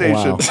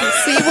plantation. Wow.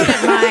 So you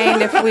wouldn't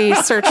mind if we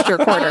searched your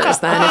quarters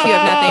then, if you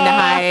have nothing to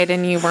hide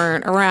and you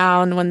weren't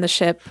around when the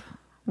ship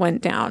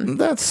went down.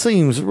 That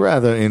seems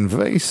rather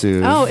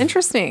invasive. Oh,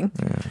 interesting.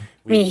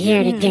 We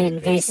here to get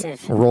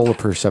invasive. Roll a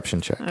perception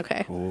check.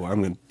 Okay. Oh,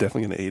 I'm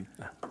definitely going to aid.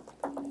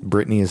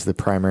 Brittany is the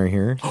primary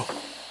here.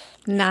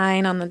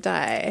 9 on the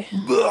die.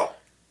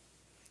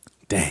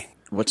 Dang.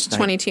 What's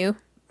 22.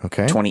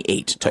 Okay.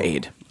 28 to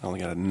aid. I only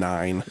got a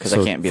 9. Because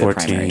So I can't be 14.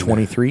 the primary.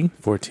 23.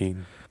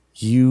 14.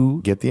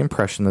 You get the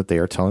impression that they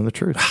are telling the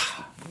truth.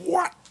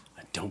 What?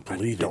 I don't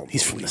believe it.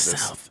 He's from the believe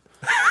this. south.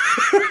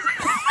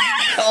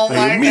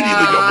 I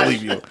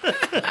immediately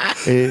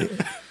don't believe you.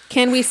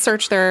 Can we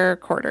search their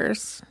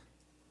quarters?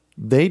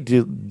 They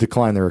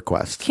decline the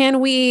request. Can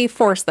we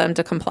force them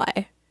to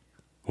comply?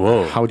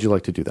 Whoa. How would you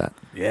like to do that?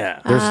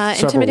 Yeah. There's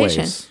several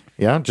intimidation. ways.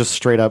 Yeah, just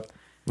straight up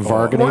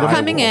Varganate We're them.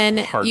 coming in.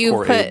 You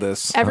hardcore aid put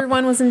this.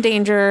 everyone was in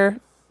danger.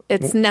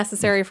 It's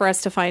necessary for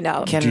us to find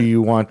out. Can- Do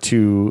you want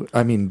to?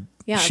 I mean,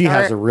 Yeah, she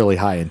has Dar- a really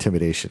high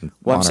intimidation.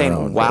 Well, I'm on her saying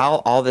own,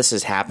 while all this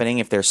is happening,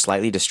 if they're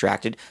slightly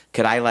distracted,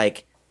 could I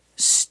like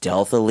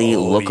stealthily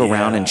look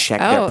around and check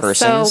their Oh, so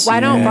persons? why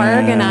don't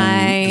Varg and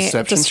I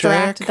Deception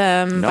distract check?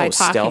 them by No,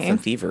 talking? stealth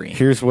and thievery.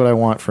 Here's what I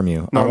want from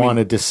you. I I mean- want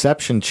a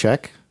deception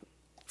check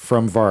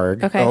from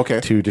Varg Okay. Okay.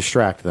 to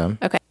distract them.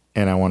 Okay.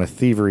 And I want a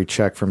thievery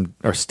check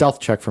or stealth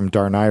check from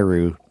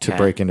Darnayru to Okay.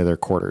 break into their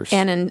quarters.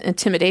 And an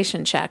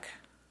intimidation check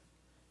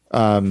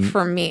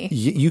from me.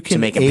 You can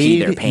make 'em pee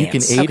their aid. You can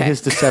pants. aid Okay.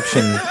 his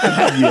deception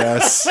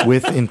Yes.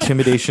 with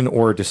intimidation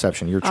or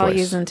deception. Your choice. I'll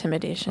use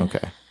intimidation.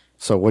 Okay.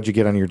 So what'd you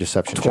get on your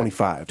deception? check?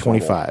 25 total.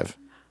 25.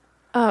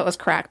 Oh, it was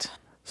correct.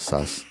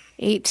 Sus.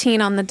 18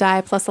 on the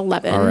die plus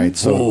 11. All right.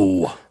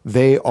 So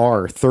they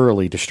are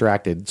thorouly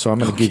distracted. So I'm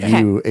going to give Okay.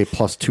 you a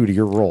 +2 to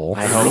your roll.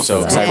 I hope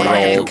so. 'Cause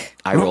I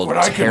rolled what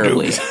I can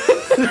terribly. So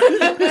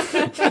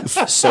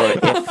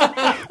if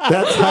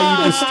That's how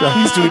you distract.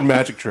 He's doing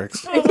magic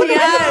tricks.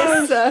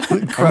 Yes.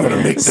 I'm gonna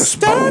make this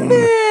bone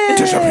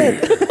disappear.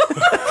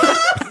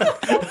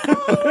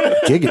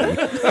 Giggity.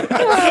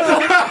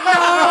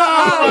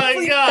 Oh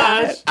my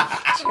gosh.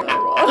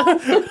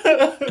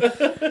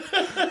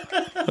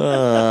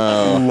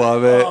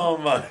 Love it. Oh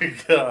my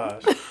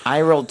gosh.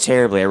 I rolled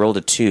terribly, I rolled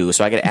a 2,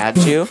 so I could add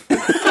 2.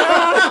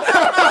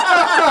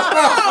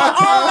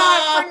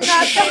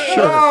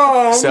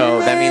 So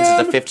that means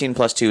it's a 15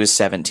 plus 2 is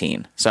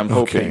 17. So I'm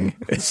hoping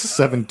It's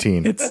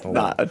 17. it's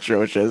not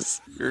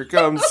atrocious. Here it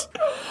comes.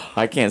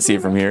 I can't see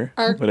it from here.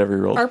 Whatever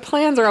you rolled. Our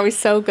plans are always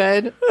so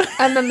good.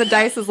 And then the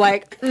dice is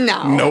like,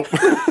 no. Nope.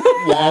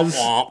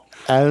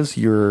 As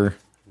you're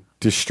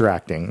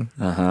distracting,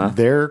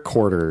 their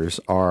quarters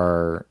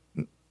are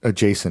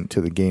adjacent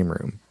to the game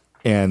room.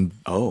 And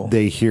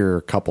they hear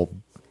a couple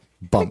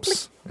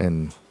bumps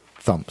and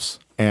thumps.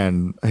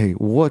 And hey,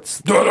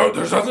 what's No,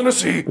 there's nothing to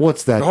see.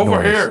 what's that Over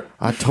noise? here.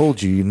 I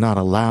told you you're not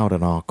allowed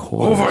in our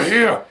quarters. Over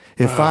here.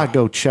 If I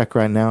go check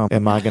right now,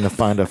 am I going to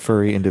find a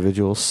furry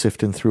individual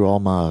sifting through all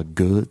my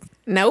goods?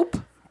 Nope.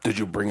 Did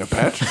you bring a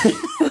pet?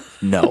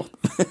 No.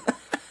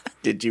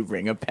 Did you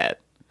bring a pet?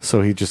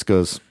 So he just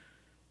goes,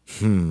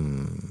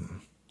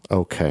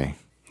 okay.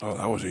 Oh,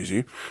 that was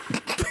easy.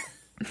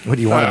 What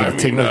do you want me to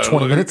take another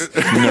 20 minutes?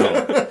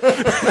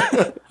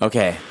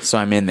 Okay, so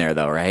I'm in there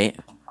though, right?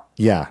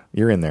 Yeah,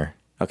 you're in there.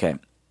 Okay,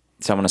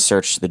 so I'm gonna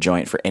search the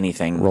joint for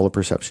anything. Roll a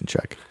perception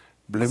check.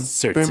 Blim,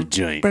 Search bim, the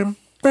joint. bim,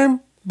 bim,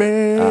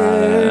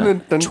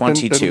 bim,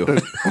 22.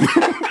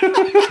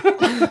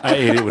 I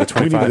ate it with a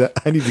 25.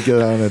 I need to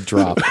get on a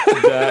drop.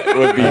 That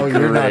would be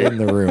You're not in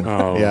the room.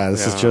 Oh, yeah,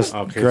 this is yeah. just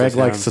Okay, Greg just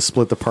likes him. to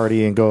split the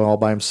party and go all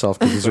by himself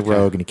because he's a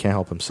rogue and he can't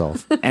help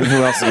himself. And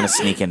who else is gonna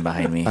sneak in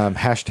behind me?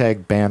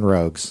 Hashtag ban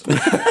rogues for all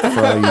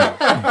you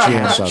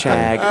GMs out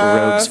there.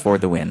 Hashtag rogues for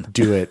the win.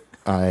 Do it.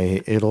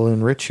 It'll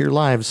enrich your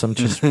lives. I'm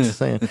just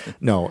saying.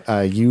 No,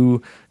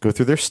 you go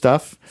through their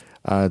stuff.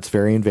 It's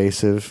very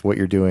invasive what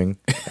you're doing.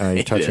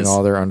 You're touching is.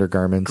 all their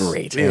undergarments.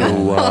 Great.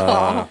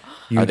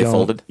 You Are they don't-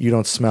 folded? You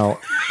don't smell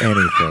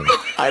anything.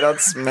 I don't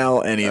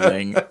smell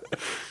anything.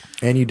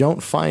 And you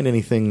don't find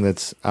anything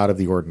that's out of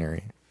the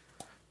ordinary.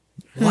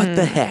 What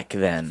the heck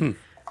then?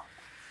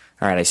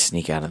 All right, I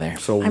sneak out of there.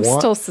 So I'm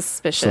still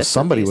suspicious. So of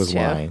somebody these was two.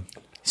 lying.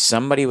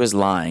 Somebody was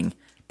lying,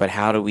 but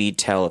how do we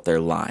tell if they're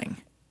lying?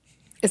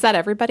 Is that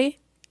everybody?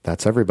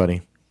 That's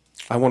everybody.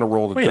 I want to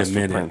roll the Wait a dust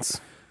minute.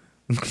 footprints.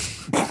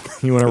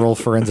 You want to roll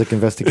forensic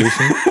investigation?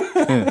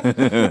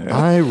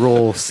 I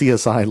roll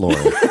CSI lore.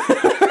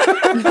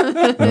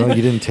 No,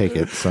 you didn't take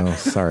it, so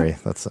sorry.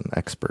 That's an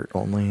expert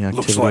only activity.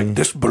 Looks like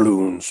this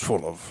balloon's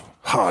full of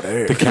hot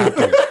air. The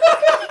captain.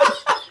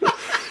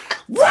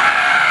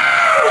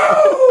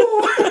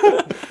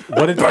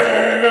 What did You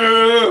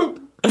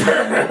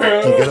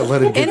gotta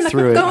let him get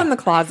through it. Go in the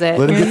closet.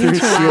 Let him get through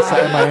his You're too loud.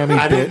 CSI Miami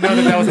I bit. didn't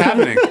know that was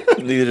happening.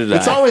 Neither did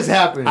It's always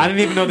happening. I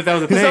didn't even know that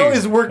was a He's thing.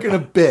 always working a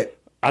bit.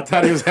 I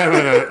thought he was having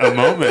a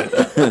moment.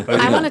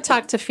 I want to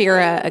talk to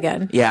Fira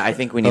again. Yeah, I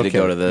think we need to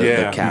go to the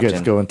Yeah. You captain.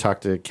 guys go and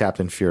talk to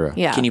Captain Fura.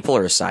 Yeah. Can you pull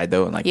her aside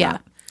though? And Yeah.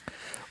 not-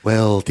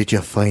 Well, did you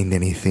find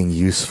anything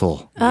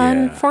useful?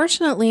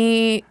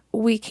 Unfortunately,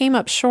 we came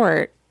up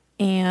short,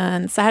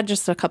 and so I had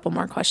just a couple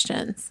more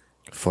questions.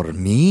 For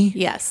me?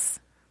 Yes.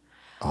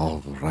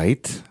 All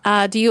right.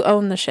 Do you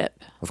own the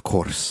ship Of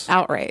course.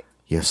 outright?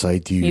 Yes, I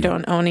do. You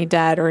don't own any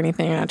debt or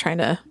anything. You're not trying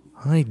to.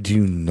 I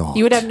do not.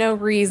 You would have no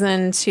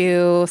reason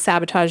to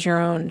sabotage your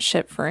own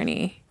ship for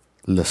any.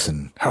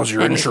 Listen, How's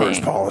your Anything. insurance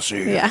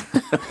policy? Yeah.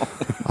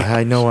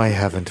 I know I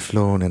haven't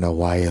flown in a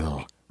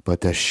while,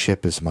 but the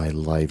ship is my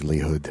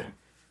livelihood.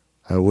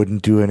 I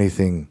wouldn't do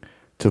anything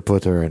to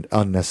put her at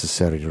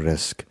unnecessary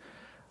risk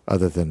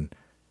other than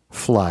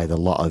fly the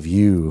lot of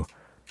you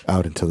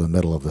out into the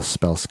middle of the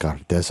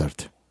Spellscar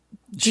Desert.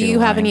 Do you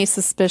have any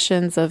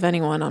suspicions of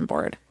anyone on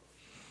board?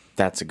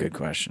 That's a good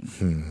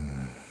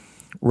question.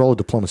 Roll a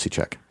diplomacy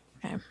check,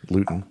 Okay.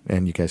 Luton,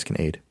 and you guys can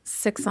aid.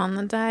 6 on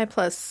the die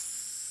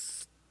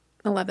plus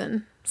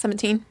 11.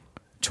 17.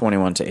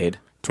 21 to aid.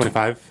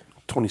 25.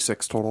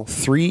 26 total.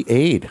 3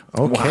 aid.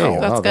 Okay, Wow.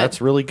 That's good.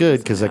 that's really good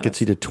because that gets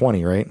you to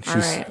 20, right? All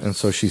right. And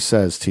so she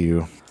says to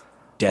you,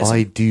 Des-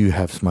 I do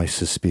have my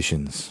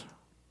suspicions.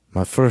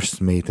 My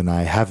first mate and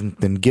I haven't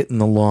been getting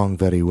along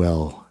very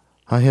well.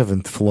 I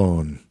haven't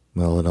flown,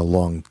 well, in a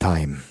long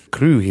time.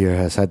 Crew here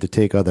has had to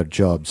take other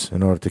jobs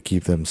in order to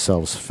keep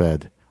themselves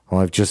fed. Well,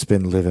 I've just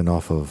been living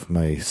off of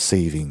my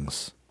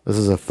savings. This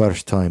is the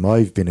first time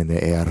I've been in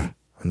the air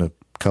in a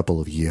couple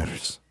of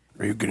years.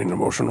 Are you getting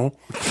emotional?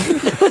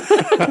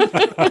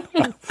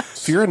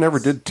 Fira never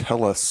did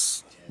tell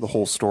us the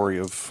whole story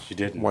of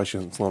why she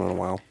hasn't flown in a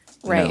while.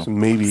 Right. So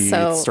maybe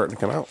So- it's starting to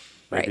come out.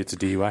 Maybe Right. it's a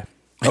DUI.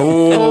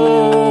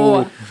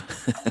 Oh.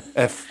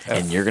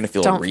 and you're going to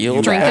feel Don't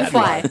real drink bad. and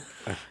fly.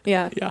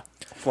 Yeah. Yeah.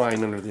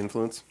 Flying under the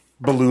influence.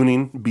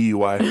 Ballooning,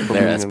 BUI. Ballooning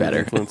that's under the better.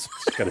 Influence.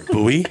 Got a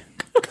buoy.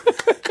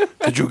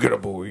 Did you get a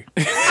buoy?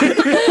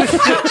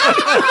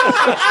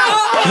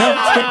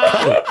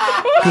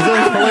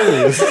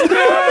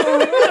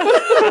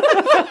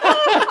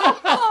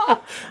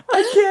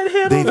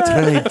 They've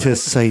tried to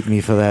cite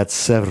me for that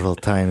several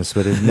times,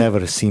 but it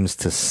never seems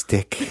to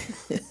stick.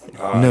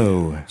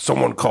 No.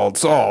 Someone called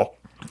Saul.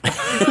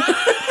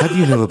 How do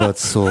you know about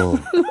Soul?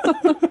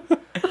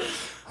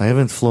 I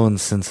haven't flown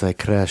since I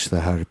crashed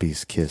the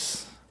Harpy's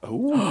Kiss.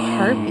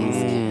 Harpy's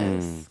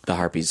kiss. The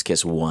Harpy's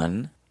Kiss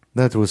 1.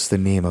 That was the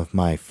name of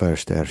my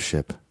first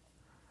airship.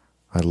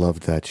 I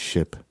loved that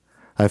ship.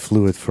 I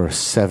flew it for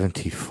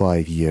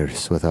 75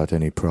 years without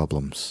any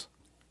problems.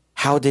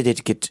 How did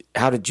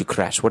you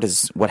crash?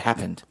 What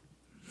happened?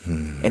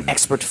 An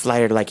expert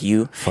flyer like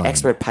you? Fine.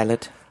 Expert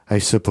pilot? I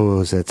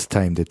suppose it's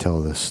time to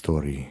tell the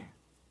story.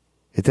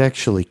 It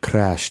actually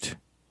crashed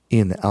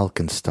in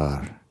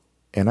Alkenstar.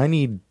 And I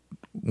need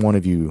one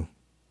of you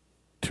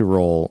to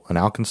roll an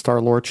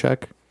Alkenstar lore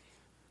check.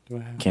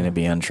 Can it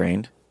be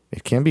untrained?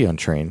 It can be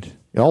untrained.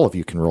 All of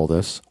you can roll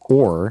this.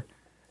 Or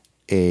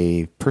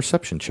a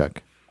perception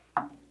check.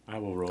 I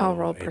will roll, I'll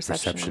roll a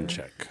perception.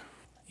 check.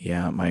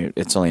 Yeah,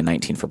 it's only a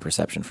 19 for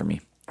perception for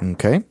me.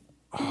 Okay.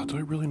 Oh, do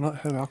I really not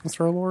have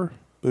Alkenstar lore?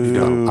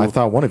 I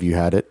thought one of you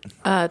had it.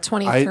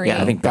 23.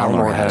 Yeah, I think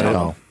Balnor had it.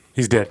 Oh.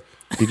 He's dead.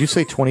 Did you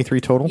say 23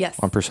 total Yes.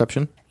 on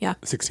perception? Yeah.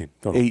 16.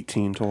 Total.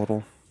 18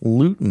 total.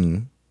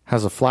 Luton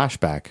has a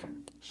flashback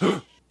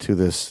to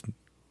this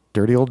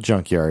dirty old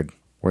junkyard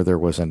where there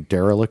was a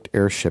derelict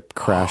airship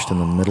crashed in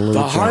the middle of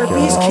the junkyard.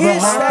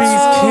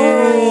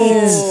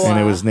 Kiss. And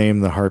it was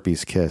named the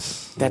Harpy's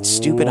Kiss. That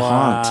stupid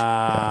haunt.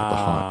 Yeah, the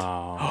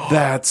haunt.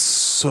 That's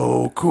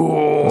so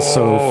cool.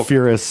 So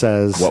Fira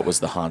says, What was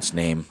the haunt's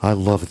name? I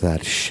love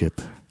that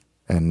ship,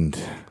 and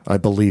I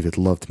believe it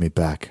loved me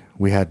back.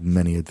 We had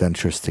many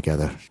adventures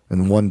together,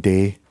 and one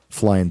day,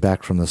 flying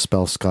back from the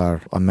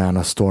Spellscar, a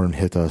mana storm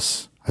hit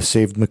us. I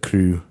saved my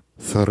crew.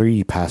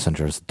 3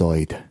 passengers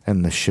died,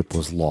 and the ship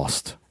was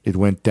lost. It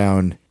went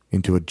down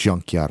into a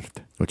junkyard,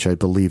 which I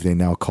believe they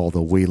now call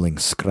the Whaling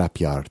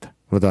Scrapyard.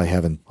 But I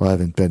haven't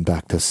been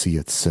back to see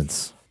it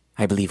since.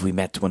 I believe we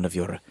met one of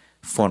your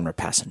former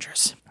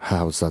passengers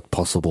How is that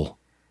possible?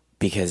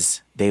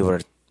 because they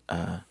were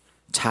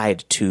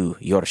tied to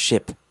your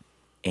ship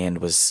and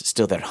was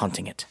still there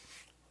haunting it.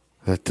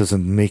 That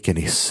doesn't make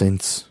any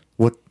sense.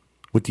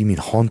 What do you mean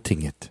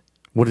haunting it?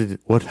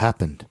 What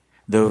happened?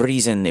 The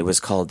reason it was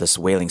called this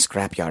whaling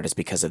scrapyard is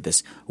because of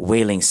this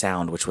wailing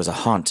sound, which was a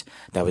haunt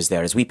that was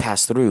there. As we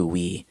passed through,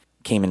 we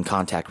came in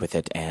contact with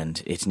it,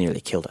 and it nearly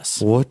killed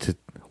us. What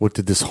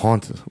did this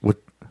haunt?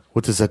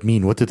 What does that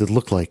mean? What did it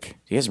look like?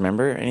 Do you guys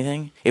remember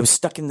anything? It was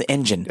stuck in the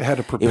engine. It had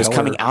a It was propeller.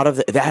 coming out of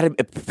the. It had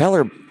a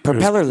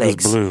propeller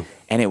legs, blue.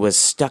 and it was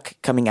stuck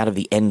coming out of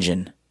the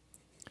engine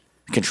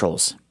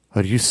controls.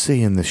 Are you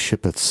saying the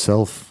ship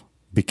itself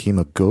became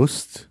a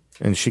ghost?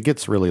 And she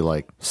gets really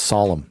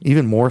solemn,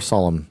 even more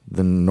solemn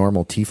than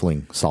normal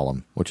tiefling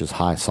solemn, which is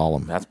high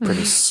solemn. That's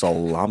pretty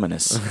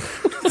solemnous.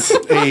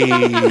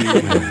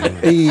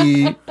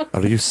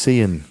 Are you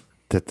saying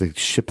that the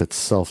ship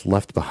itself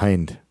left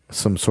behind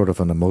some sort of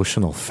an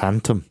emotional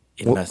phantom?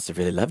 It must have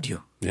really loved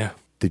you. Yeah.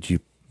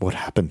 What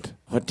happened?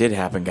 What did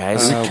happen,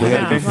 guys? Yeah,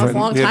 that was a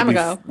long time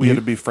ago. We had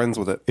to be friends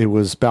with it. It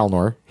was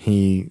Balnor.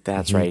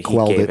 That's he right. He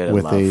quelled gave it it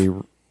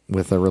with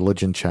with a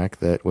religion check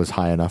that was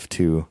high enough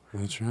to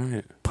That's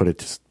right. put it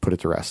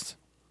to rest.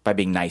 By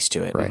being nice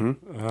to it. Right.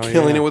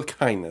 Killing it with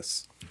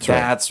kindness.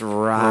 That's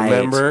right.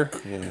 Remember?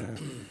 Yeah.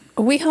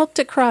 We helped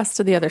it cross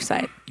to the other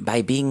side.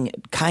 By being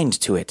kind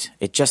to it.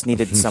 It just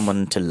needed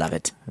someone to love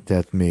it.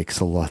 That makes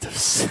a lot of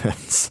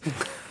sense.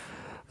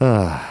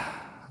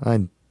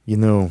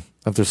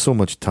 After so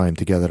much time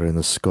together in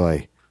the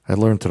sky, I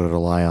learned to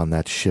rely on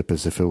that ship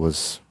as if it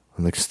was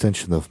an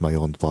extension of my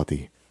own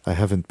body. I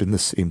haven't been the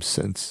same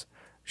since.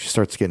 She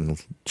starts getting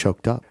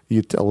choked up.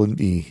 You telling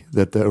me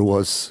that there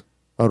was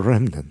a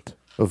remnant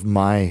of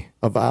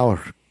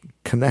our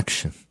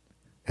connection,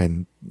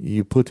 and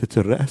you put it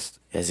to rest?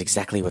 That's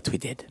exactly what we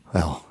did.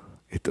 Well,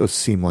 it does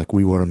seem like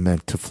we were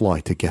meant to fly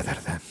together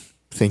then.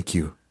 Thank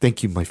you,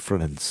 my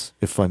friends,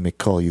 if I may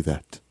call you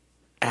that.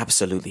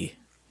 Absolutely.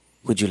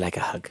 Would you like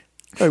a hug?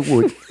 I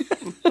would.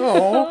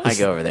 I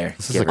go over there.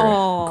 This is like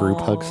a group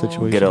hug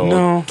situation. Good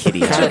old kitty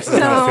hug.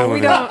 No,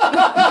 we don't.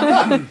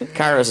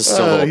 Kairos is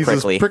still a little He's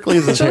prickly. as prickly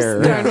as his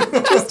hair.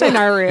 Just in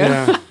our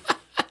room.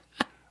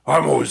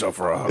 I'm always up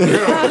for a hug. Get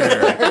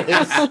over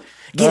there.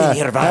 Get in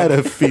here, I had Bob.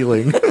 a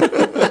feeling.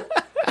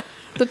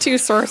 The 2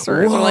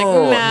 sorcerers are like,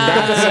 Whoa.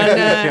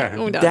 nah,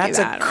 we don't That's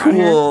do a that around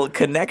here. cool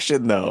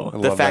connection, though. The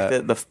love fact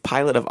that. that the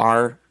pilot of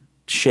our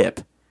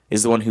ship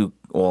is the one who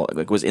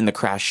was in the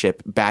crash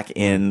ship back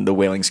in the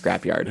whaling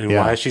scrapyard. And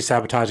why is she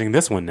sabotaging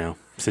this one now?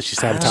 So she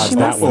sabotaged She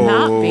that must one.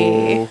 not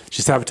be.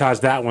 She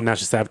sabotaged that one. Now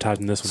she's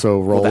sabotaging this one. So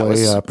roll that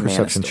was a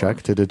perception Manastorm.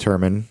 check to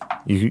determine.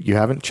 You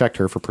haven't checked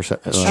her for Oh,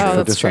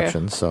 that's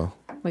deception, true. so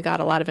We got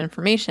a lot of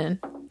information.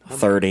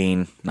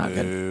 13. Not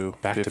good. Ooh,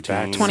 Back to 15.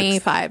 back.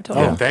 25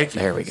 total. Oh, thank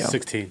you. There we go.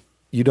 16.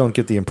 you don't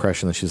get the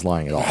impression that she's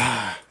lying at all.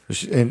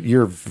 And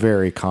you're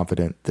very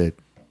confident that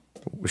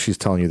she's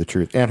telling you the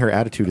truth. And her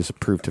attitude is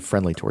approved to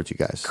friendly towards you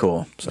guys.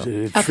 Cool. So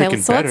Okay,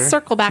 so let's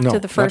circle back no, to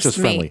the not first just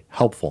friendly, mate.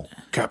 helpful.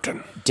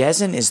 Captain,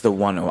 Dezen is the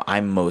one who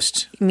I'm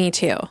most. Me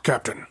too.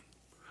 Captain,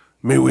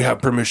 may we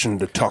have permission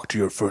to talk to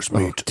your first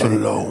mate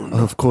alone?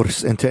 Of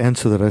course, and to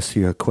answer the rest of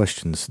your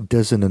questions,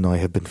 Dezen and I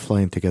have been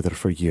flying together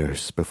for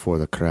years before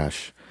the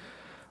crash.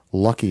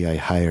 Lucky I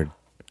hired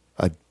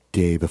a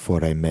day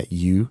before I met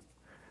you,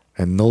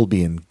 and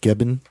Nolby and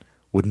Gibbon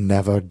would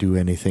never do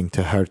anything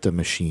to hurt a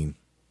machine.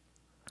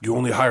 You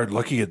only hired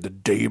Lucky at the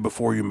day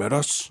before you met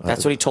us?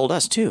 That's what he told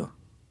us, too.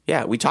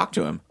 Yeah, we talked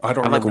to him. I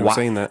don't I'm remember him "Why-"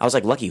 saying that. I was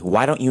like, Lucky,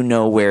 why don't you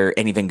know where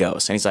anything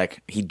goes? And he's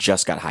like, he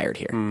just got hired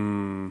here.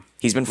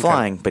 He's been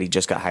flying, but he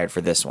just got hired for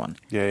this one.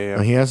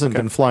 Yeah. He hasn't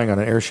been flying on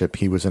an airship.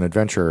 He was an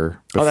adventurer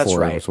before. Oh, that's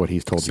right. Is what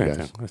he's told you Same guys.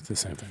 thing. That's the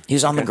same thing. He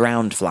was on the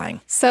ground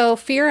flying. So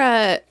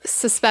Fira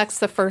suspects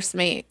the first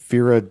mate.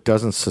 Fira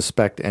doesn't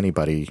suspect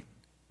anybody.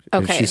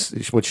 Okay.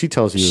 What she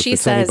tells you, if She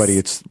it's says- anybody,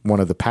 it's one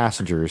of the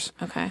passengers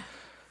Okay.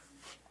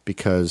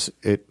 because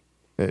it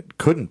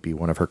couldn't be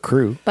one of her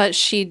crew. But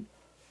she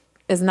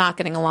is not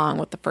getting along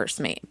with the first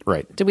mate.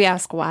 Right. Did we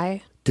ask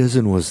why?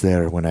 Dezen was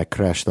there when I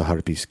crashed the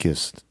Harpy's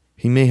Kiss.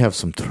 He may have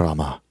some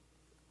trauma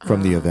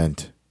from the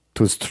event. It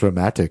was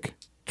traumatic.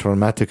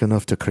 Traumatic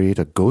enough to create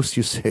a ghost,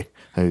 you say?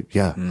 I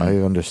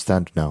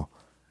understand now.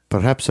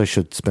 Perhaps I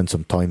should spend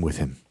some time with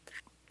him.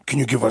 Can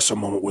you give us a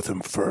moment with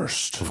him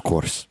first? Of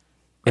course.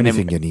 And then-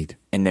 Anything you need.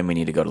 And then we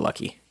need to go to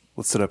Lucky.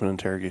 Let's set up an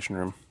interrogation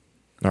room.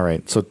 All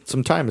right. So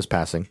some time is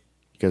passing.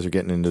 You guys are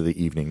getting into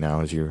the evening now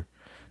as you're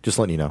just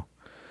letting you know.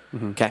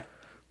 Okay.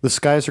 The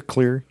skies are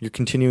clear. You're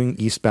continuing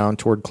eastbound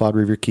toward Cloud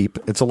River Keep.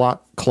 It's a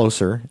lot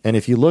closer. And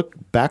if you look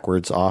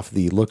backwards off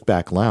the Look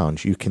Back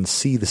Lounge, you can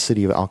see the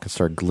city of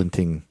Alkenstar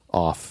glinting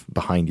off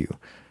behind you.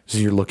 So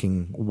you're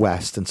looking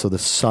west. And so the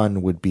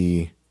sun would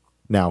be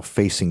now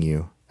facing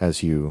you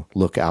as you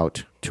look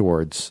out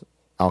towards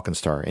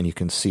Alkenstar. And you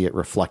can see it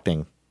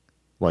reflecting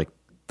like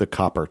the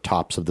copper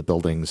tops of the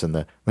buildings and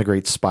the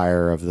great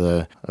spire of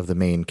the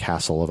main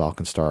castle of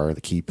Alkenstar,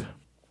 the keep.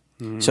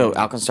 So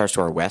Alkenstar's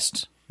to our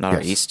west, not our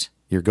Yes. east.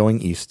 You're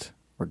going east,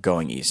 We're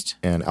going east.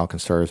 and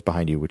Alkenstar is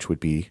behind you, which would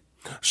be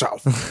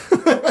South.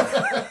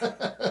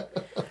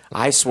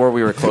 I swore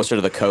we were closer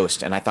to the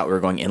coast, and I thought we were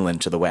going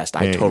inland to the west.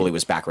 I totally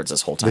was backwards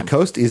this whole the time.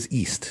 coast is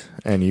east,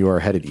 and you are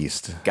headed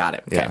east. Got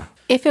it. Okay. Yeah,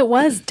 If it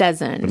was but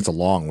Dezen, it's a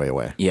long way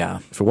away. Yeah.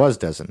 If it was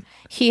Dezen,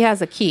 he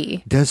has a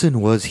key. Dezen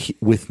was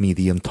with me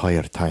the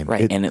entire time.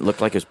 Right. And it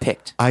looked like it was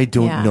picked. I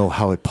don't Yeah. know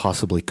how it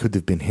possibly could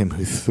have been him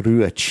who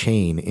threw a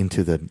chain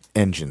into the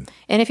engine.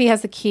 And if he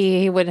has the key,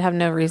 he would have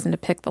no reason to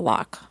pick the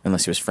lock.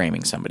 Unless he was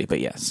framing somebody, but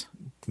yes.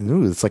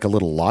 Ooh, it's like a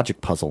little logic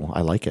puzzle.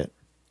 I like it.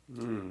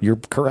 You're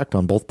correct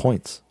on both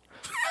points.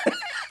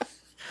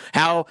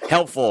 How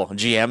helpful,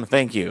 GM.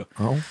 Thank you.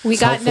 We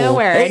got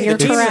nowhere, and you're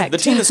correct. The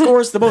team that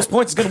scores the most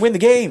points is going to win the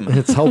game.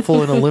 It's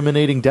helpful in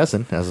eliminating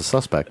Dezen as a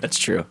suspect. That's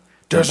true.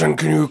 Dezen,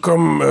 can you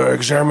come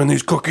examine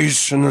these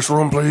cookies in this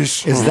room,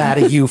 please? Is that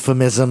a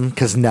euphemism?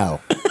 Because no.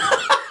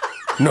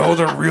 No,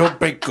 they're real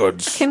baked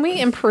goods. Can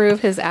we improve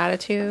his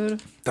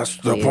attitude? That's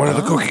the point of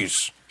the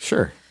cookies.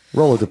 Sure.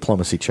 Roll a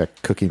diplomacy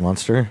check, Cookie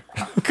Monster.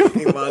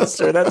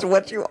 Monster, that's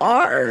what you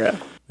are.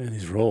 Man,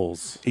 these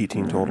rolls.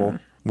 18 total.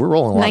 We're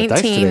rolling a lot of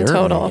dice 19 today, aren't we?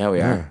 total. Yeah,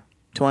 we are.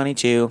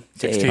 22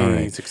 to 8.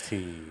 16.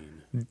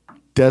 16.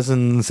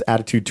 Dezen's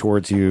attitude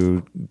towards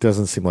you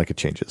doesn't seem like it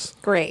changes.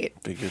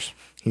 Great. Figures.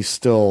 He's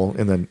still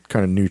in the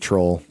kind of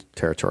neutral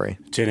territory.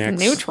 Gen X.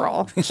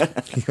 Neutral.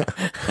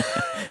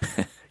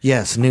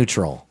 Yes,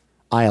 neutral.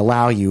 I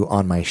allow you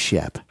on my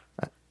ship.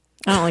 I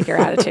don't like your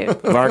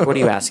attitude. Mark, what are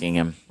you asking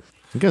him?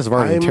 You guys have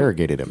already I'm-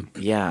 interrogated him.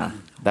 Yeah,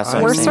 that's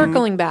what We're I'm saying.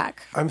 circling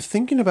back. I'm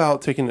thinking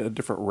about taking a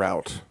different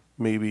route.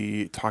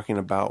 Maybe talking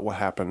about what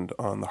happened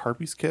on the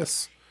Harpy's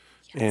Kiss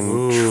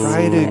and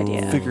try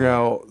to figure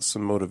out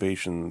some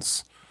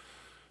motivations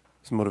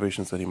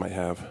that he might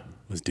have.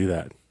 Let's do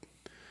that.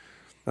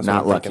 That's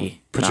Not what I'm thinking.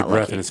 lucky. Put Not your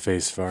breath lucky. in his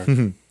face, Far.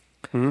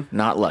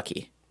 Not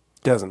lucky.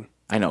 Dezen.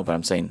 I know, but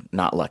I'm saying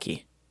not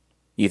lucky.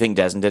 You think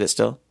Dezen did it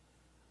still?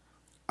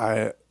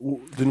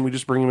 Didn't we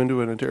just bring him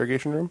into an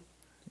interrogation room?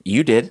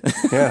 You did.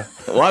 Yeah.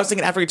 Well, I was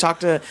thinking after we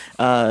talked to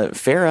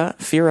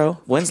Firo,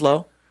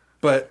 Winslow.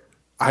 But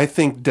I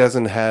think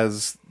Dezen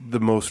has the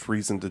most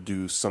reason to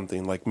do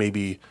something. Like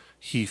maybe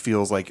he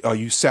feels like, oh,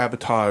 you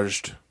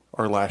sabotaged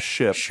our last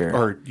ship. Sure.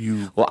 Or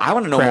you Well, I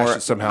want to know crashed more.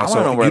 it somehow. I want So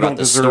to know more you about don't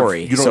the deserve-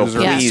 story. you don't So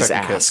deserve a please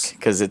second ask, kiss.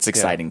 because it's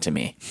exciting to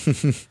me.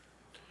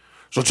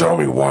 So tell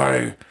me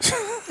why.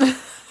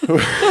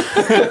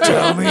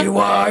 Tell me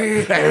why.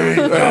 Ain't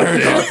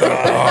nothing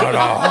but a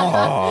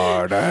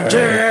heartache.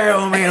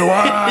 Tell me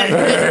why.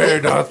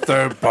 Ain't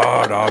nothing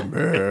but a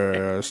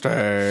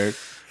mistake.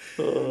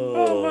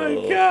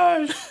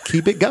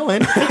 Keep it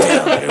going.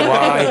 Tell me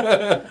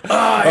why.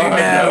 I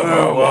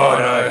never want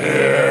to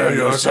hear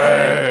you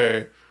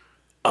say,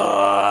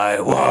 I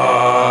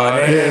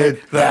want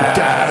it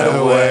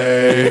that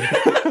way.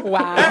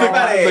 Wow.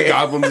 the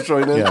goblins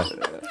join in. Yeah.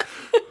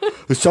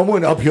 Is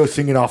someone up here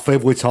singing our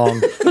favorite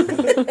song?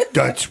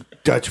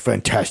 That's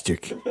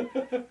fantastic.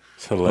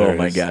 It's hilarious. Oh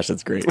my gosh,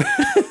 that's great.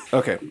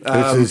 Okay.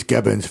 This is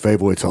Kevin's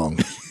favorite song.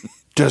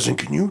 Dezen,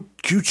 can you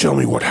tell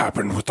me what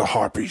happened with the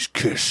Harpy's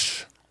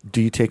kiss?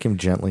 Do you take him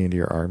gently into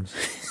your arms?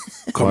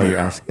 Come While here.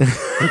 you're asking.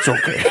 It's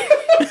okay.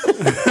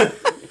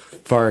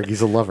 Varg,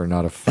 he's a lover,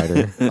 not a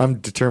fighter. I'm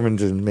determined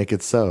to make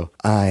it so.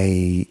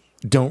 I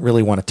don't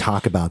really want to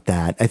talk about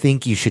that. I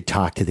think you should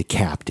talk to the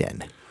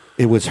captain.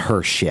 It was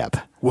her ship.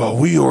 Well,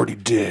 we already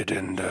did,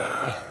 and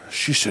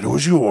she said it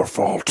was your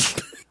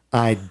fault.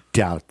 I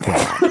doubt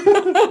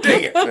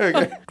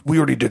that. We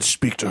already did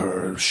speak to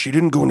her. She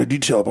didn't go into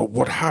detail about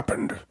what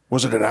happened.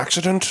 Was it an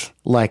accident?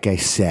 Like I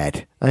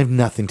said, I have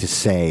nothing to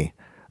say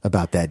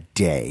about that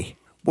day.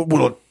 What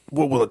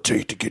will it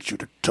take to get you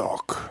to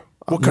talk?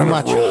 What kind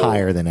Much of role?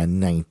 higher than a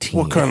 19.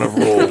 What kind of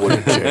role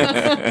would it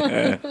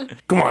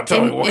take? Come on,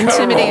 tell me what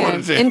kind of role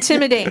would it Intimidate. take?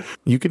 Intimidate.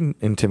 You can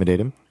intimidate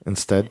him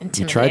instead.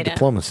 You tried Intimidate him.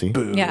 diplomacy.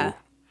 Yeah.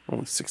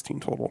 Only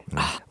 16 total.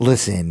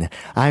 Listen,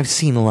 I've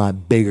seen a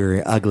lot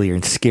bigger, uglier,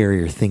 and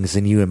scarier things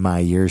than you in my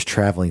years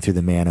traveling through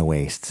the mana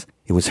wastes.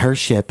 It was her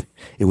ship.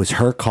 It was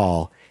her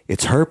call.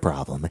 It's her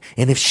problem.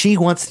 And if she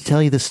wants to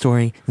tell you the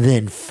story,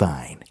 then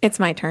fine. It's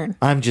my turn.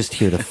 I'm just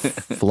here to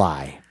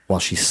fly while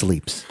she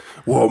sleeps.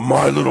 Well,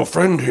 my little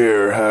friend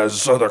here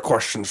has other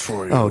questions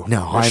for you. Oh,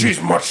 no.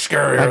 She's much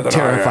scarier I'm than I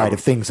terrified am.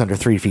 of things under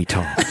 3 feet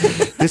tall.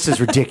 This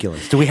is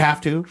ridiculous. Do we have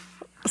to?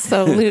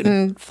 So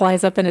Luton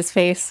flies up in his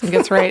face and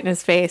gets right in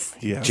his face.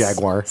 Yes.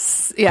 Jaguar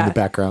Yeah. in the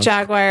background.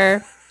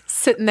 Jaguar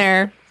sitting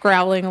there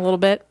growling a little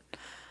bit.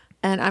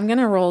 And I'm going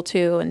to roll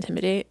to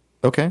intimidate.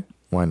 Okay.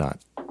 Why not?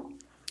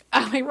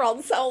 Oh, I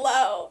rolled so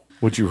low.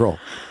 What'd you roll?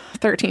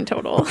 13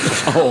 total.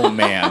 Oh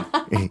man.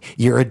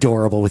 You're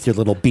adorable with your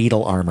little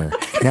beetle armor.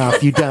 Now,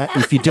 if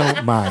you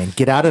don't mind,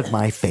 get out of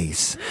my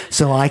face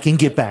so I can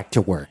get back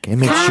to work and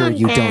make sure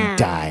you don't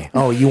die.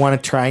 Oh, you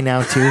want to try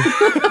now too?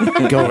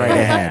 Go right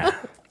ahead.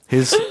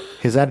 His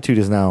attitude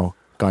has now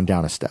gone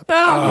down a step.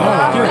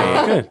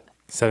 Good.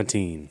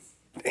 17.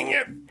 Dang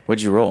it.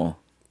 What'd you roll?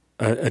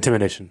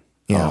 Intimidation.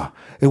 Yeah,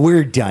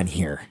 we're done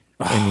here,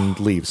 and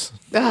he leaves.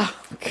 Ugh.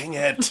 Dang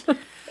it.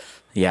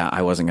 Yeah,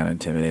 I wasn't going to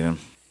intimidate him.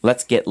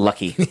 Let's get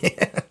lucky.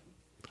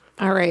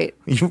 All right.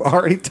 You've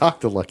already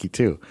talked to Lucky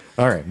too.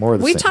 All right, more of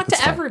the We same. talked to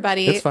It's fine.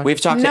 everybody. It's fine. We've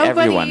talked to Nobody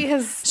everyone.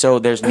 has So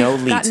there's no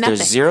leads. got There's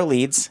nothing. 0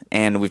 leads,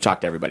 and we've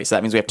talked to everybody. So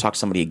that means we have to talk to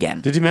somebody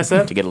again. Did you mess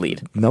up? To get a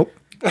lead? Nope,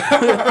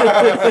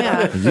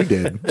 Yeah. you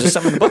did. Just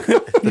something in the book.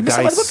 The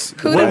dice.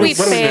 Who did we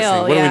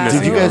fail? What are we Yeah. missing?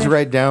 Did you guys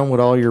write down what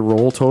all your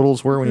roll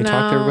totals were when you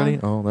talked to No. everybody?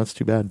 Oh, that's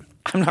too bad.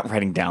 I'm not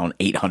writing down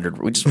 800.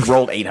 We just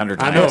rolled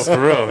 800 I times. know,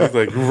 for real. It's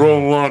like,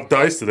 rolling a lot of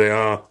dice today,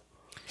 huh?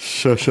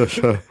 Shush.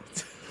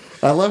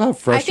 I love how I think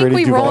frustrated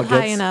we Duval rolled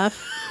high gets.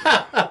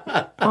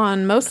 enough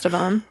on most of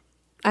them.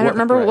 I don't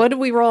remember. right. What did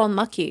we roll on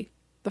Lucky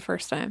the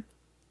first time?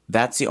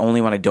 That's the only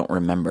one I don't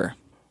remember.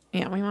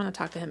 Yeah, we want to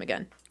talk to him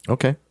again.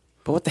 Okay.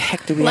 But what the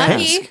heck do we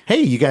Lucky. ask?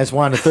 Hey, you guys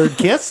want a third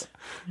kiss?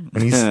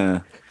 And he's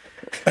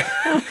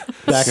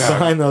back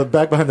behind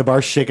the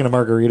bar, shaking a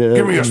margarita.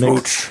 Give me a And they-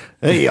 smooch.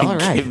 Hey, all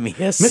right, Give me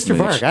a Mr.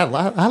 smooch.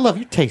 Varg. I love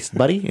your taste,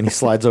 buddy. And he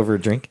slides over a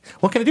drink.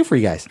 What can I do for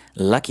you guys?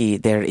 Lucky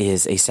there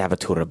is a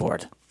saboteur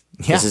aboard.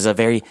 Yeah. This is a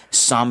very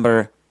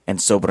somber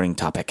and sobering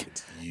topic.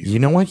 You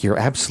know what? You're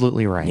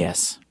absolutely right.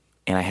 Yes.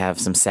 And I have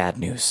some sad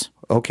news.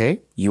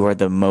 Okay, You are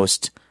the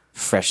most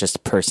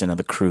freshest person of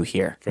the crew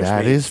here.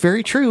 that is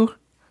very true.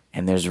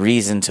 And there's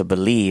reason to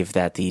believe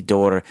that the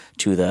door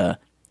to the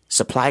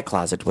supply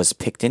closet was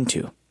picked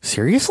into.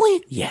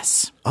 Seriously?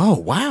 Yes. Oh,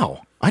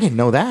 wow. I didn't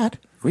know that.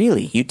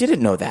 Really? You didn't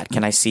know that.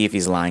 Can I see if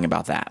he's lying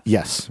about that?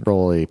 Yes.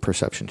 Roll a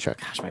perception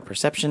check. Gosh, my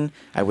perception,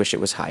 I wish it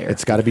was higher.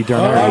 It's got to be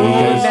done.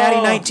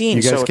 Natty 19.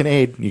 You guys so can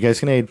aid. You guys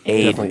can aid.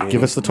 Aid.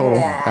 Give us the total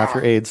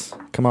after aids.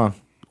 Come on.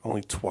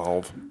 Only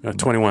 12.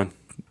 21.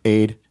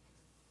 Aid.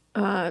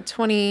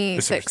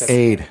 26.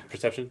 Aid.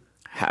 Perception?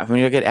 How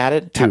many do I get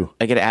added? 2.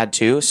 I get to add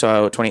 2,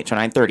 so 28,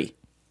 29, 30.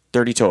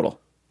 30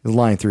 total. He's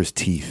lying through his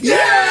teeth.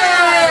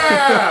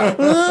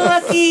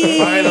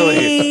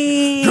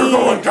 Finally. You're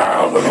going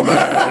down, little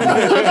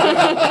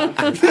man.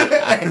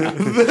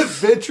 The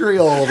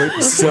vitriol.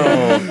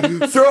 So,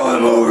 Throw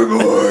him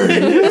overboard.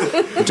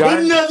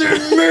 Another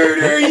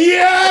murder.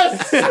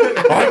 Yes.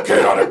 I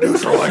get on a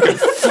neutral. I can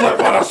flip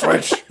on a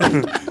switch.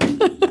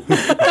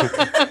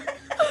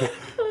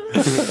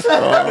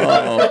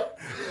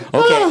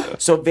 okay,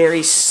 so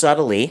very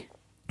subtly,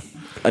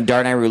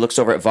 Darnayru looks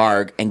over at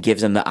Varg and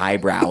gives him the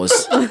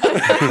eyebrows.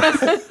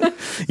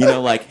 You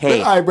know, like,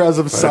 hey, Eyebrows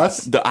of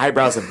sus. the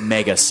eyebrows of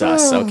mega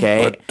sus,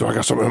 okay? Do I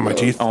got something in my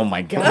teeth? Oh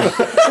my god.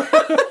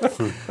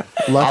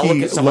 Lucky, I'll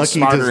look at someone Lucky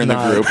smarter does in the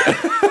not. group.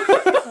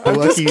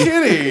 Lucky,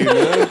 Kidding.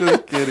 man,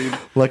 just kidding.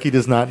 Lucky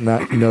does not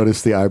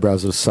notice the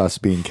eyebrows of sus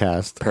being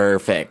cast.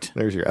 Perfect.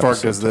 There's your Varg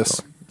episode. does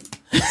this.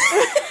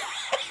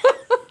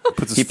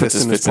 puts his He puts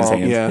his fist in his palm.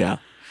 hands. Yeah. Yeah.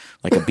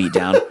 Like a beat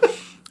down.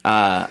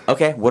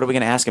 Okay, what are we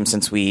going to ask him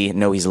since we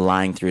know he's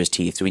lying through his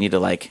teeth? Do we need to,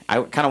 like,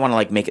 I kind of want to,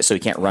 like, make it so he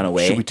can't run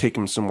away. Should we take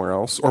him somewhere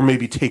else? Or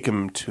maybe take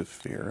him to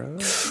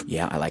Farah?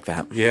 Yeah, I like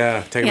that.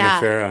 Yeah, take him Yeah.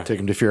 to Farah. Take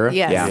him to Fura?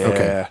 Yes. Yeah.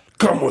 Okay.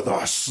 Come with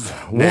us.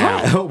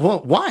 Why?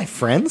 Well, why,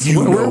 friends? You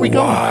Where know are we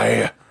going?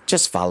 why.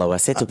 Just follow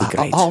us. It'll be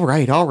great. All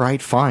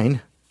right,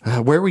 fine.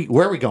 Where are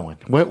we going?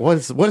 What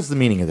is the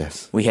meaning of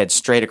this? We head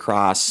straight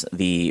across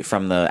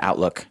from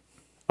the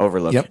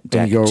overlook Yep,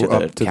 deck and you go to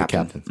up to the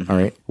captain. All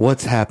right.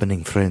 What's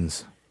happening,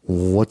 friends?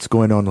 What's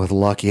going on with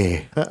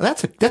Lucky?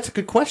 That's a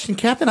good question,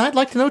 Captain. I'd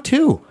like to know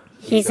too.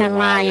 He's a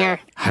liar.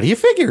 How do you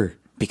figure?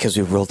 Because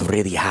we rolled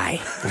really high.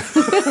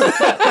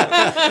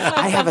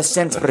 I have a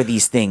sense for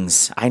these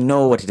things. I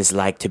know what it is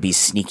like to be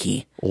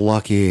sneaky.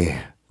 Lucky,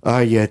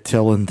 are you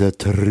telling the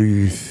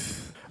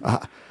truth?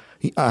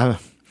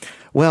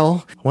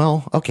 Well,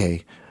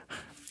 okay.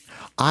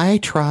 I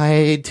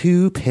tried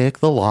to pick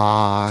the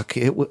lock.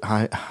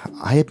 I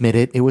admit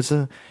it. It was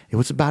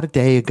about a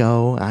day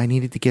ago. I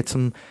needed to get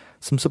some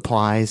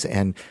supplies,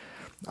 and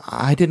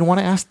I didn't want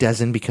to ask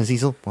Dezen because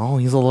he's a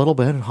little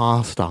bit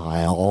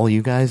hostile.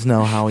 You guys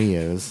know how he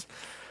is.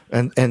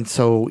 And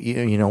so,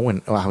 you know,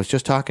 when I was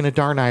just talking to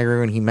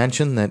Darnayru, and he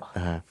mentioned that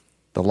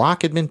the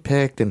lock had been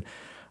picked, and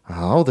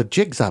the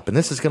jig's up, and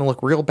this is going to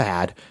look real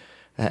bad.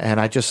 And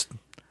I just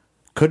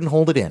couldn't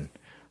hold it in.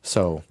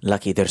 So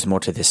Lucky, there's more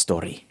to this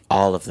story.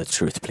 All of the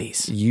truth,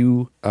 please.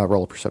 you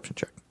roll a perception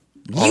check.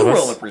 You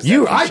roll a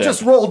perception I check.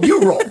 just rolled.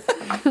 You roll.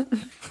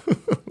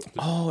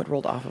 Oh, it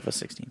rolled off of a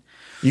 16.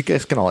 You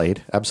guys can all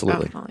aid.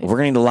 Absolutely. We're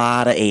going to need a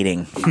lot of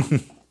aiding.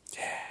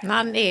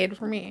 Not an aid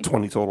for me.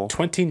 20 total.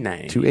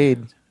 29. To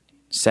aid.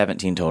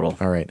 17 total.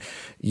 All right.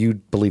 You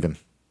believe him.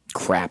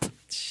 Crap.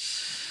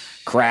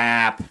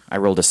 I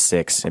rolled a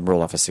 6. It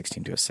rolled off a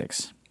 16 to a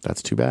 6.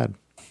 That's too bad.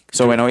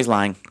 So I know he's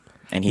lying.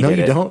 And he No, did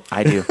you it. don't.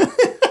 I do.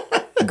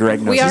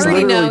 Greg knows We he's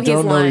already lying. know literally he's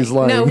don't know lying. he's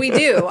lying. No, we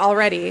do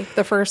already.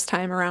 The first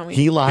time around.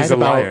 He lied He's a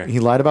about liar. he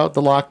lied about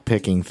the lock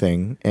picking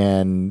thing,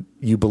 and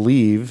you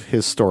believe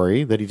his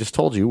story that he just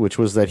told you, which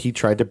was that he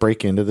tried to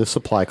break into the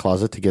supply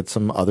closet to get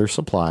some other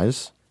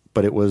supplies,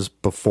 but it was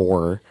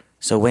before.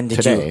 So when did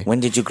Today.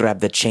 you grab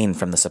the chain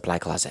from the supply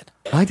closet?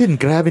 I didn't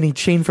grab any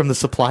chain from the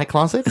supply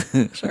closet.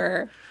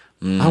 Sure.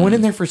 I went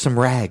in there for some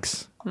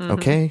rags.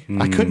 Okay,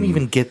 I couldn't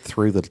even get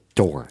through the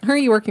door. Who are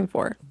you working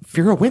for?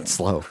 Vera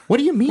Winslow. What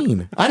do you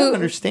mean? I don't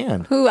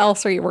understand. Who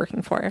else are you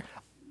working for?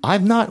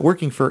 I'm not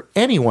working for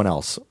anyone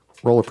else.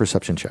 Roll a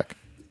perception check.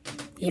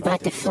 You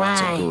about to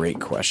fly. Great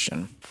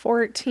question.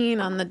 14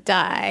 on the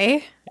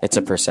die, It's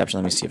a perception.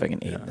 Let me see if I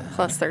can aid that.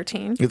 plus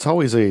 13. It's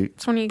always a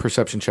 20.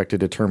 perception check to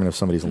determine if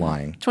somebody's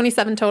lying.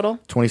 27 total.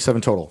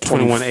 27 total.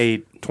 21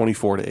 8.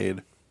 24 to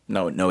aid.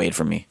 No aid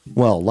from me.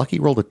 Well, Lucky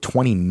rolled a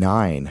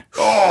 29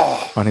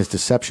 on his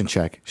deception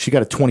check. She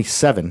got a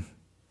 27,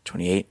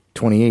 28.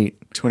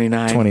 28,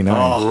 29.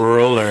 29.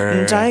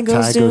 Roller. Tie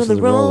goes Tie to goes the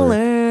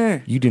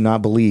roller. You do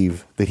not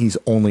believe that he's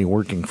only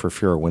working for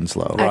Vera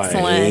Winslow.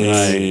 Excellent.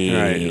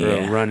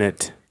 Right. Run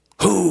it.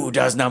 Who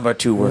does number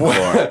 2 work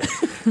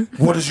for?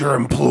 What does your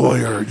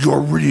employer, your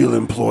real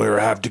employer,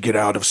 have to get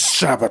out of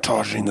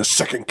sabotaging the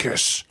second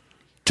kiss?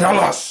 Tell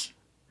us.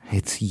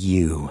 It's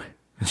you,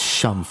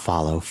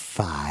 Shumfallow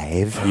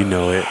Five. You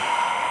know it.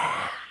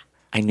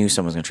 I knew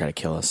someone was going to try to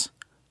kill us.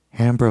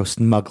 Ambrose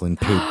Muglin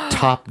paid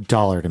top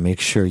dollar to make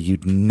sure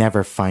you'd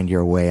never find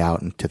your way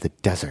out into the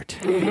desert.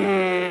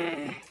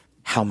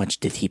 How much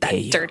did he pay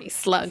you? Dirty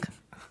slug.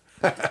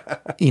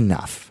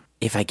 Enough.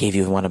 If I gave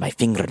you one of my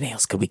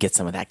fingernails, could we get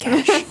some of that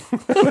cash?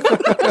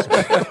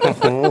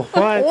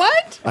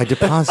 What? I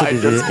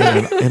deposited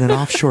it in an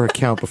offshore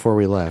account before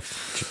we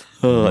left.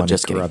 Money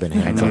just kidding. grubbing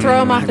hands.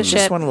 Throw him off the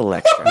Just ship. one little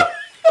extra.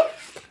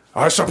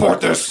 I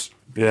support this.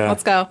 Yeah.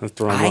 Let's go. Let's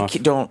throw him I off.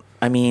 don't.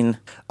 I mean,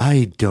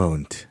 I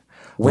don't.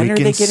 When we are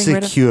can they getting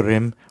rid of- secure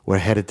him. We're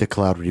headed to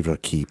Cloud River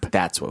Keep.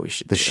 that's what we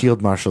should The do.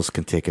 shield marshals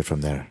can take it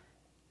from there.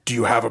 Do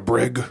you have a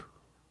brig?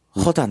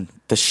 Hold on.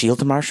 The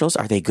shield marshals,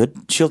 are they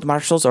good shield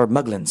marshals or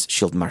Muglin's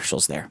shield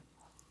marshals there?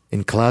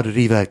 In Cloud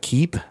River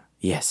Keep,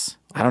 Yes.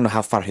 I don't know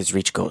how far his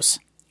reach goes.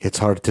 it's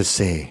hard to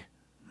say,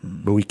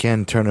 but we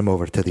can turn him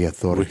over to the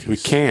authorities. We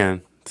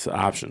can. It's an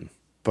option.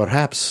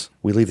 Perhaps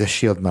we leave the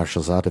shield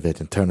marshals out of it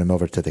and turn him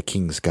over to the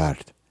King's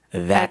Guard.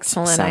 That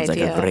Excellent sounds like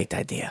idea. a great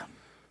idea.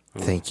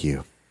 Thank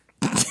you.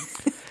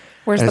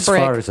 Where's And the as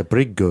far brick? as the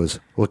brig goes,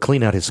 we'll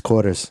clean out his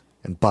quarters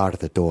and bar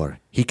the door.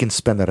 He can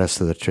spend the rest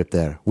of the trip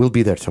there. We'll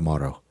be there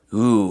tomorrow.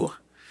 Ooh.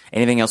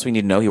 Anything else we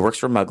need to know? He works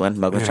for Muglin.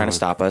 Muglin's trying to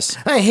stop us.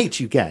 I hate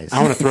you guys.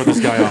 I want to throw this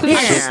guy off.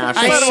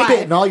 I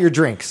spit in all your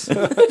drinks.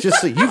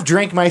 Just so you've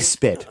drank my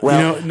spit.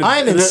 Well,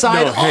 I'm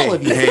inside all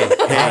of you.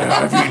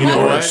 You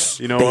know what?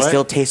 You know they what?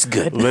 still taste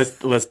good.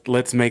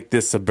 Let's make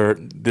this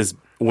this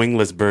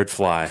wingless bird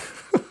fly.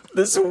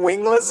 This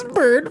wingless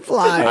bird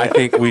fly. I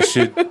think we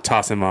should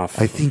toss him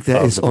off. I think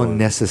that is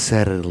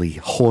unnecessarily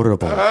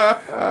horrible.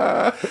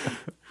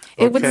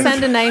 It would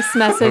send a nice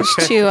message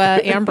to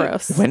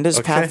Ambrose. When does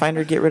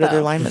Pathfinder get rid of their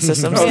alignment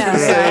systems? Yeah,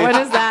 so when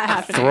is that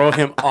happening? Throw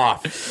him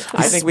off.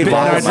 I think we Spit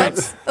bought on him our up.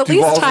 necks. At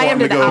least tie him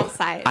to the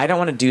outside. I don't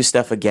want to do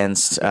stuff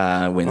against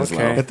Winslow.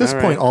 Okay. At this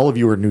All point, right. all of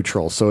you are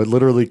neutral, so it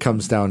literally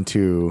comes down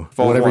to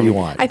whatever one. you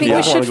want. I think Yeah.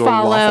 we should I wanna go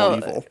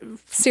lawful follow. evil.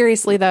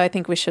 Seriously, though, I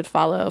think we should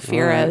follow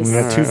Fira's We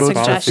got 2 votes for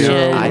suggestion.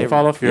 Fira. I-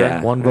 Follow Fear.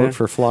 yeah. 1 vote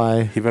for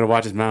Fly. He better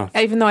watch his mouth.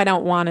 Even though I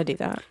don't want to do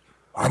that.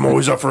 I'm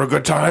always up for a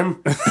good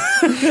time.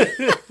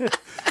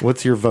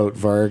 What's your vote,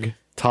 Varg?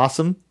 Toss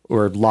him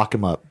or lock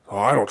him up? Oh,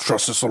 I don't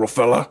trust this little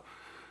fella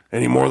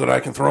any more than I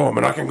can throw him,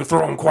 and I can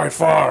throw him quite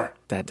far.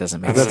 That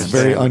doesn't make That's sense.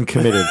 very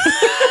uncommitted.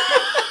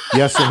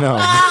 Yes or no?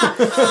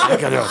 I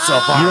got it so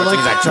far. Which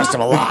means I trust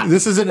him a lot.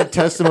 This isn't a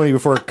testimony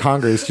before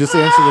Congress. Just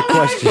answer the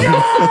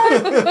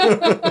question.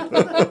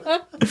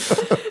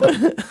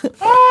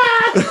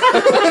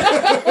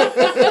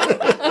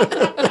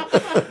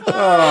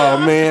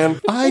 Oh, man.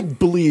 I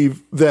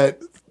believe that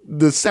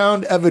the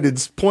sound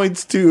evidence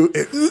points to.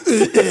 That's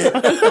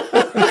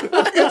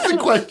the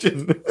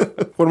question.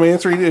 What am I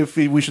answering? If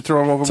we should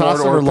throw him overboard Toss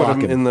him or or put lock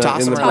him him? in the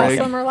Toss him or brig? Toss Brig.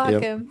 him or lock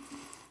Yep. him.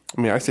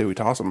 I mean, I say we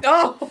toss him.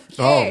 Oh,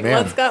 okay,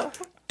 man. let's go.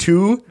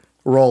 2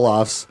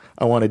 roll-offs.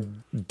 I want a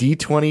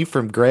D20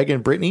 from Greg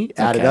and Brittany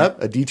added Okay.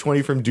 up. A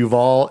D20 from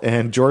Duval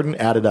and Jordan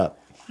added up.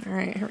 All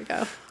right, here we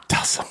go.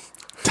 Toss him.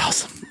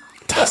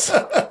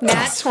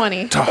 Nat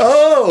 20.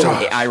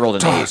 I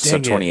rolled an 8, so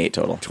Dang it. 28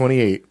 total.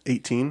 28.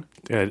 18.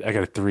 I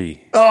got a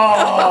 3.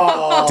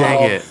 Oh,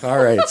 dang it!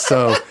 All right,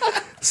 so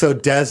So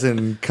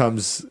Dezen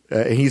comes,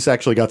 he's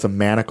actually got some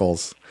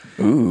manacles.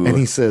 Ooh. And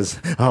he says,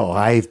 "Oh,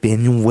 I've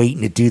been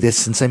waiting to do this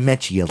since I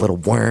met you, you little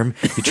worm.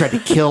 You tried to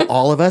kill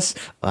all of us.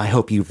 I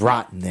hope you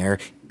rot in there,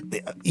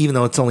 even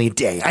though it's only a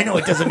day. I know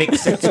it doesn't make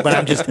sense, but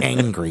I'm just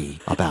angry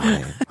about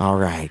it. All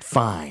right,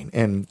 fine."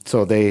 And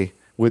so they,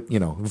 with,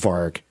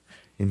 Varg,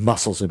 he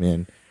muscles him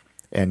in,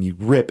 and you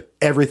rip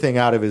everything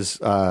out of his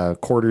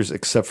quarters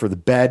except for the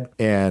bed.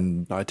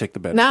 And No, I take the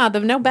bed. Nah,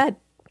 no bed.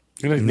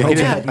 I take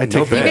the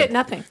You bed. get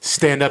nothing.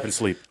 Stand up and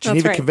sleep.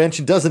 Geneva right.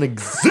 Convention doesn't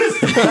exist.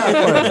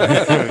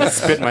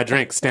 Spit in my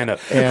drink. Stand up.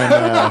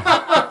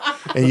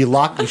 And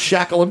you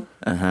shackle him,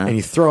 and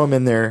you throw him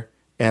in there,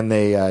 and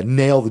they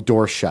nail the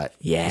door shut.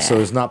 Yeah. So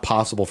it's not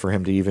possible for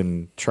him to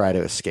even try to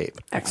escape.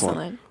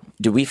 Excellent.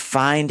 Do we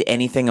find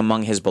anything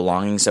among his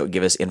belongings that would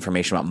give us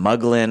information about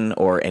Muglin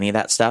or any of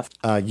that stuff?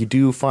 You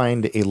do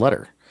find a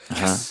letter.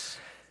 Yes.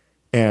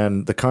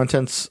 And the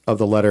contents of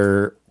the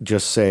letter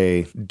just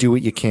say, "Do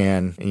what you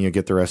can, and you'll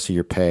get the rest of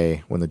your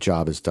pay when the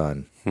job is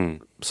done."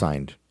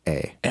 Signed,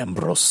 A.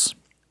 Ambrose.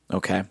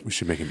 Okay. We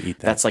should make him eat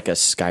that. That's like a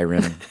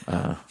Skyrim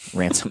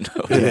ransom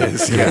note. It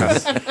is,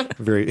 yes.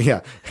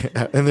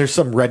 And there's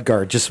some red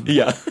guard just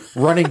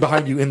running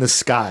behind you in the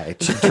sky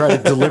to try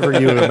to deliver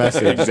you a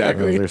message.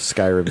 Exactly. There's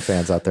Skyrim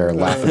fans out there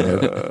laughing their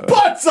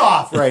butts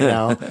off right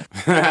now.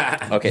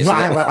 Okay,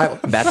 so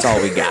that's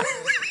all we got.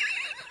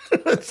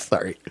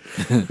 Sorry.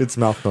 It's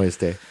mouth noise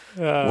day.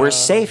 We're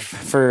safe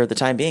for the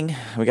time being.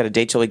 We got a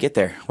day till we get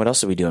there. What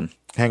else are we doing?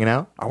 Hanging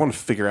out? I want to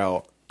figure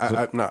out. I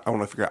want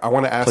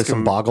to ask Play him.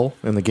 some Boggle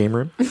in the game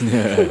room?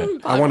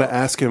 I want to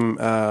ask him,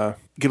 get a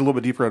little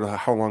bit deeper into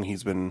how long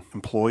he's been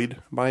employed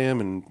by him,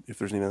 and if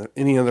there's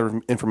any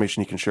other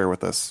information he can share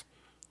with us.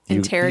 You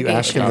Interrogation.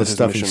 ask him About this his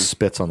stuff, he mission.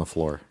 spits on the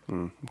floor.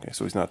 Okay,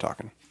 so he's not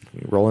talking.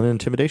 You roll an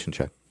intimidation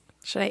check.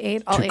 Should I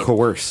aid? I'll To aid.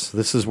 coerce.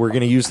 We're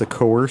going to use the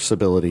coerce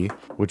ability,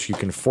 which you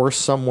can force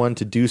someone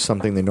to do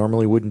something they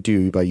normally wouldn't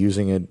do by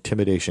using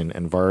intimidation,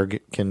 and Varg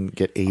can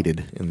get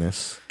aided in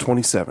this.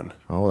 27.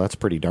 Oh, that's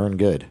pretty darn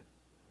good.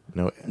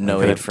 No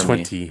aid from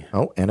me. 20.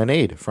 Oh, and an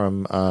aid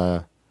from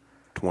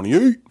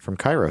 28. From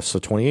Kairos, so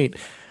 28.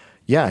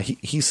 Yeah,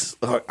 he's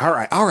all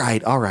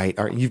right.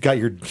 You've got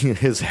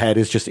his head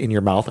is just in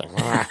your mouth,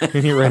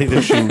 and you're ready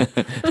to shoot.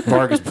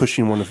 Varg is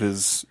pushing one of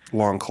his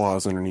long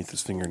claws underneath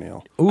his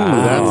fingernail.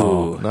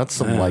 Ooh, that's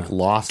some like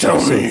Lost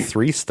Episode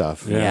 3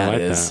 stuff. Yeah, I like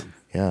it is. that.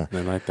 Yeah.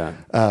 I like that.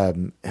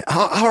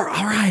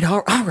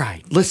 All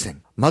right.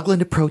 Listen,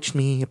 Muglin approached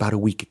me about a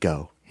week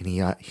ago, and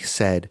he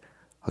said,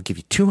 "I'll give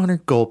you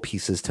 200 gold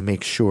pieces to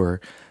make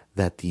sure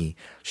that the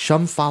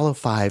Shumfallow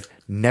Five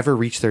never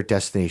reach their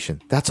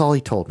destination." That's all he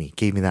told me. He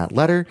gave me that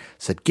letter,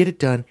 said, "Get it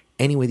done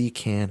any way that you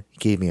can." He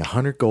gave me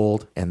 100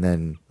 gold and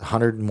then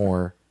 100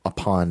 more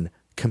upon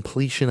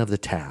completion of the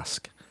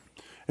task.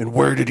 And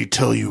where did he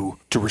tell you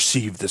to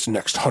receive this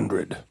next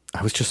 100?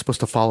 I was just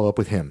supposed to follow up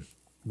with him.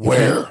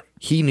 Where?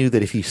 He knew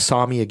that if he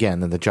saw me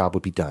again, then the job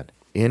would be done.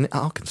 In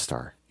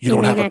Alkenstar. You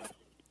don't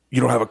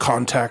have a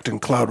contact in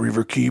Cloud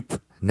Reaver Keep?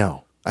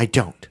 No, I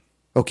don't.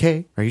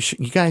 Okay? Are you sure?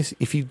 You guys,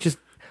 if you just...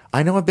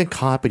 I know I've been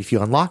caught, but if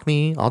you unlock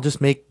me, I'll just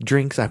make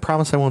drinks. I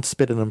promise I won't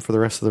spit in them for the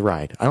rest of the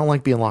ride. I don't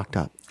like being locked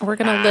up. We're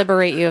going to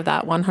liberate you of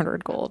that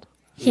 100 gold.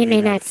 He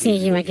may not see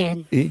you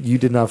again. You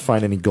did not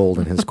find any gold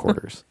in his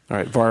quarters. All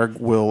right, Varg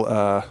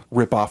will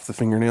rip off the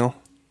fingernail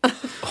and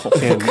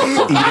eat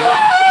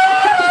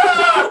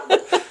it.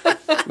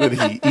 Then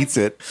he eats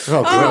it.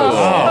 Oh, gross.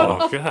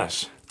 Oh,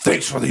 gosh.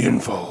 Thanks for the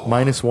info.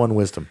 -1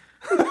 wisdom.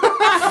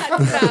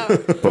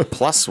 But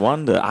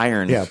 +1 to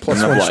iron. Yeah, in the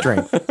 +1 blood.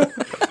 strength.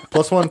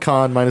 +1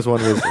 con,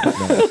 -1 wisdom.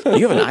 No.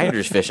 You have an iron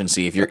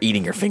deficiency if you're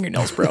eating your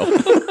fingernails, bro.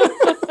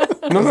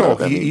 No,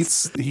 he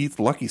eats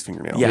Lucky's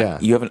fingernail. Yeah,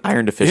 you have an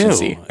iron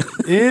deficiency.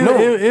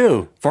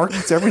 Ew. Varg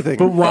eats everything.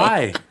 But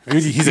why?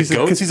 He's a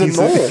goat? Because he's a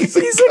knoll. He's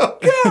a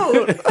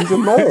goat. He's a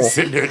knoll.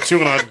 Sitting there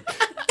chewing on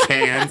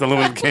cans,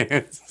 aluminum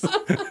cans.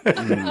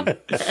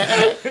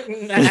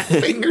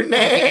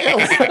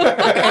 Fingernails.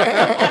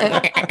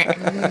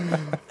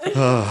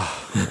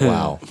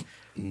 Wow.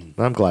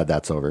 I'm glad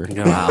that's over.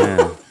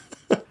 Wow.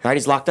 All right,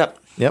 he's locked up.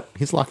 Yep,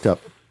 he's locked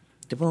up.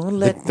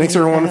 Thanks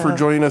everyone for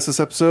joining us this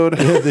episode.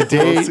 The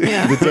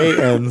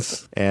day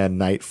ends and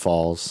night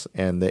falls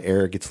and the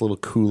air gets a little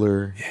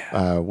cooler,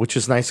 which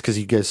is nice because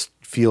you guys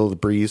feel the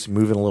breeze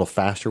moving a little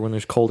faster when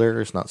there's cold air.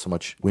 There's not so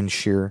much wind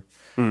shear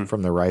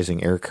from the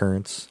rising air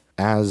currents.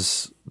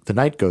 As the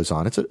night goes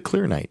on, it's a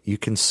clear night. You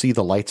can see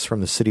the lights from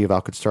the city of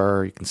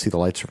Alkenstar. You can see the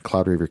lights from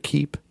Cloud Reaver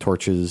Keep,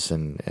 torches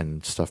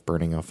and stuff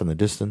burning off in the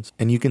distance.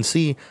 And you can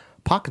see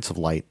pockets of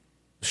light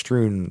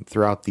strewn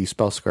throughout the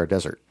Spellscar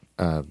Desert.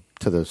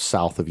 To the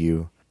south of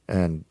you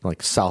and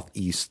like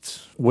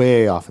southeast,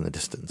 way off in the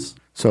distance.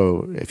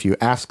 So if you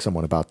ask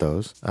someone about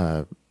those,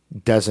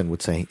 Dezen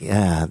would say,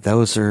 yeah,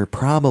 those are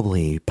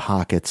probably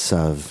pockets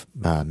of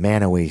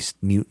mana waste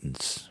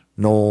mutants,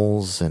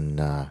 gnolls and...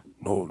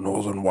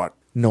 Gnolls and what?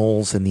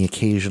 Gnolls and the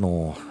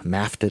occasional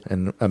Maftit.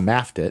 And a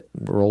Maftit,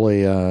 roll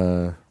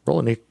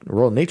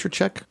a nature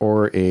check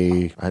or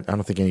I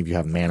don't think any of you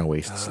have mana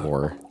wastes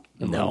lore.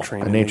 No.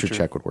 Untrained A in nature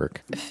check would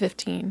work.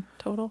 15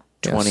 total.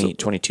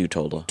 22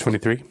 total.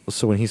 23.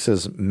 So when he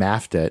says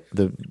Mafdet,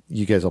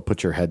 you guys all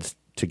put your heads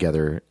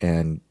together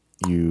and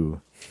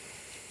you.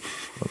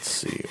 Let's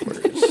see. Where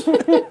is?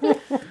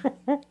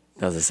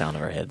 That was the sound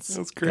of our heads.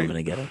 That's great. Coming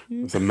together.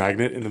 There's a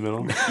magnet in the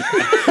middle.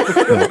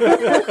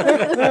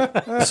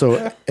 So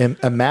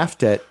a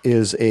Mafdet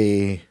is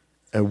a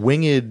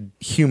winged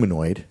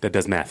humanoid That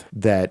does math.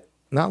 that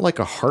not like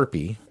a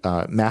harpy.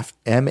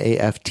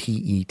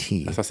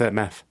 Maftet. That's what I said,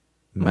 math.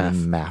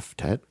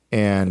 Maftet,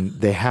 and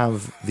they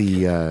have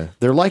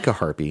they're like a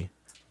harpy,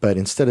 but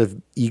instead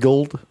of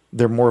eagled,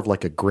 they're more of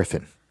like a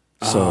griffin.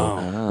 So,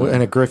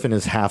 and a griffin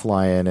is half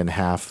lion and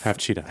half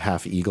cheetah,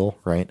 half eagle,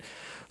 right?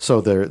 So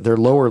their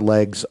lower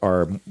legs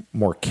are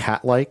more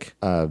cat-like,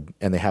 and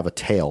they have a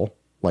tail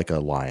like a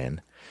lion,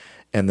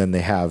 and then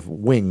they have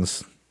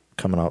wings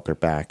coming out their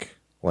back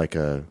like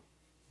a.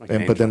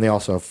 But then they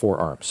also have 4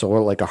 arms. So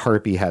like a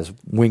harpy has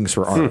wings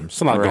for arms.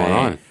 There's a lot going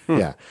on.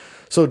 Yeah.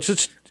 So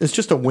it's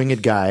just a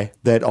winged guy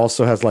that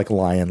also has like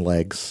lion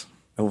legs.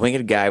 A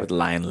winged guy with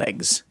lion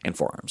legs and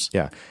forearms.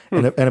 Yeah.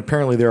 And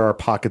apparently there are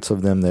pockets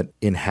of them that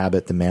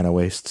inhabit the mana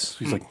wastes.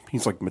 He's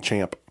like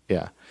Machamp.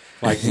 Yeah.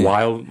 Like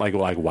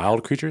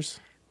wild creatures.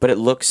 But it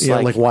looks Yeah,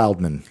 like like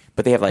wildmen.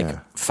 But they have like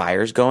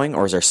fires going,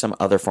 or is there some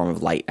other form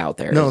of light out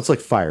there? No, it's like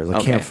fires,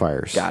 like Okay.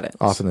 campfires. Got it.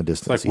 Off in the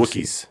distance. It's like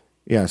you see. Wookiees.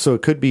 Yeah, so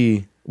it could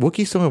be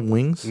Wookiees don't have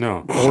wings.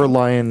 No. Or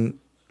lion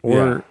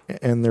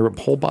and their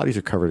whole bodies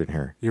are covered in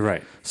hair. You're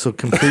right. So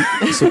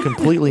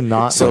completely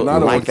not so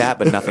not like that,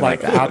 but nothing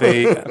like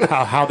that.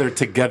 How they're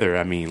together.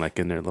 I mean, like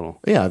in their little.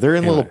 Yeah, they're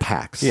in little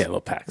packs. Yeah,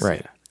 little packs.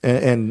 Right. Yeah.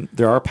 And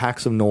there are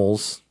packs of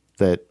gnolls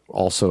that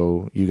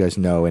also, you guys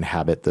know,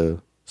 inhabit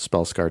the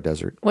Spellscar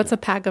Desert. What's a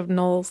pack of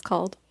gnolls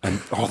called?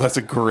 Oh, that's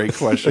a great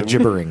question. A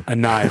gibbering. A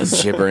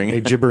knife. Gibbering.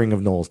 A gibbering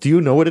of gnolls. Do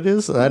you know what it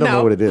is? I don't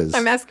know what it is.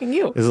 I'm asking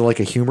you. Is it like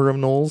a humor of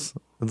gnolls?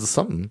 Is it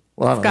something?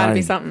 Well, I don't gotta know.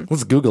 be something.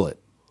 Let's Google it.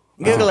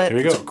 Google it. Here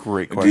we That's a go.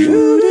 great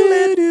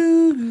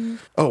question.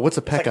 Oh, what's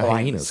a pack of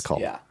hyenas called?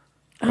 Yeah.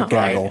 A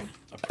gaggle.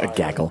 A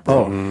gaggle.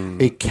 Oh,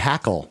 a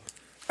cackle.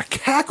 A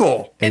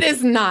cackle. It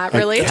is not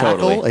really. A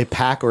cackle, Totally. a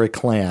pack or a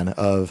clan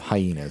of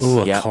hyenas. Ooh,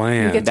 a Yep.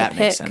 clan. You get to That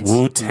makes pick. sense.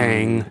 Wu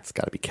Tang It's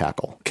got to be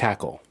cackle.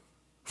 cackle.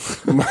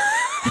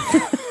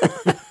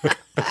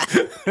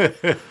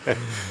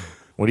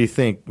 What do you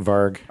think,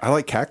 Varg? I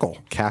like cackle.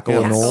 Cackle Yeah,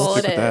 of let's gnolls?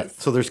 stick it with that. is.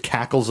 So there's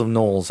cackles of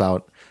gnolls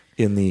out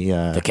in the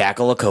The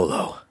cackle of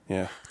Colo.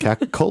 Yeah.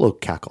 Colo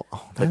cackle.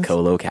 Oh, The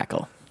Colo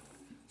cackle.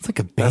 it's like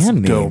a band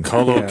name. dope.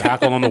 Colo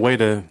cackle on the way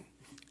to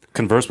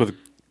converse with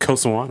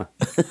Kosawana.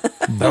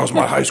 That was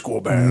my high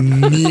school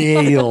band.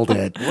 Nailed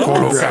it.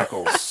 Colo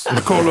Cackles.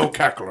 The Colo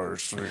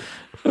Cacklers.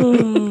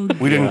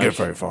 We didn't get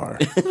very far.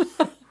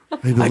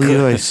 I believe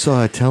I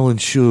saw a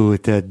talent show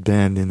with that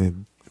band, and it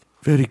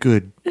very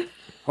good.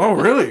 Oh,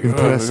 really? You're a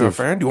Impressive.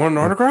 fan? Do you want an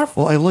autograph?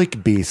 Well, I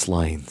like bass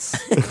lines.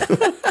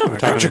 I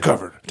got you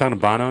covered. Talking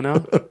to Bono now?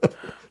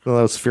 Well,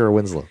 that was Sphera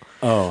Winslow.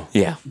 Oh,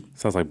 Yeah,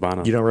 sounds like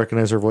Bono. You don't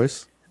recognize her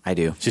voice? I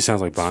do. She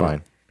sounds like It's Bono.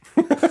 fine.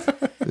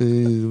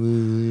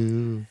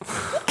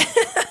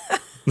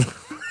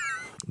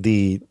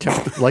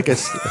 Like I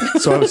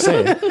so I was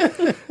saying.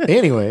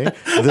 Anyway,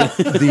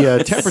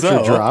 the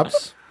temperature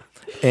drops,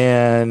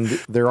 and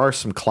there are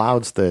some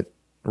clouds that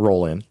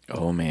roll in.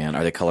 Oh man,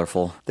 are they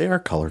colorful? They are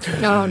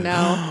colorful. Oh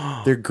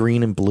no, They're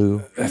green and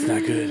blue That's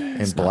not good.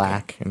 and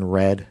black and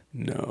red.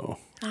 No.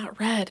 not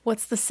red.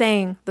 What's the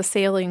saying? The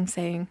sailing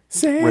saying.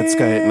 Red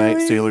sky at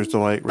night, sailor's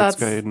delight. Red That's-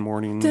 sky in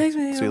morning,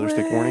 sailors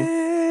take warning.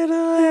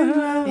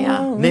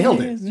 Yeah,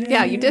 Nailed it.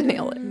 yeah, you did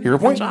nail it. Hero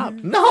point? Good job.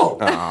 No.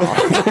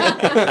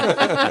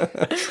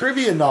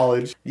 Trivia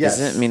knowledge. Yes.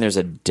 Doesn't it mean there's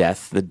a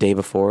death the day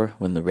before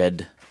when the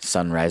red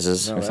sun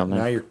rises or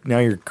something? Now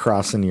you're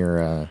crossing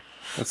your.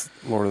 That's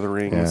Lord of the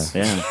Rings.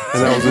 Yeah.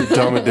 And that was a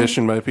dumb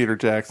addition by Peter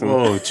Jackson.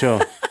 Whoa,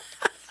 chill.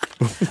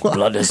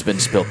 Blood has been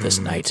spilt this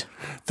night.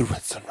 The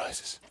red sun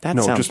rises. That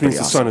No, it sounds just means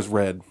pretty the sun is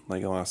red.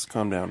 Legolas,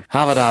 calm down.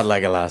 Havadad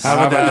Legolas.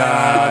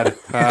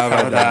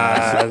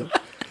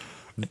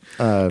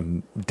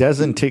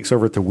 Dezen takes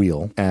over at the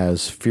wheel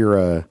as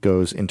Fira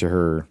goes into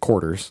her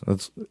quarters.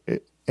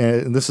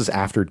 And this is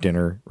after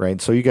dinner, right?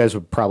 So you guys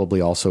would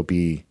probably also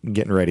be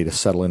getting ready to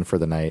settle in for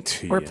the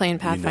night. We're playing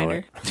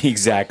Pathfinder.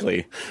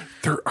 Exactly.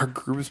 Our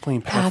group is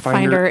playing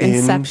Pathfinder Pathfinder in...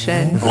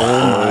 Inception. Oh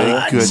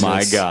my goodness.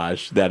 My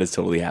gosh, that is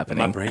totally My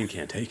happening. brain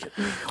can't take it.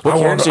 What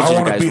characters did you I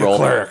want to guys be roll? a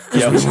cleric.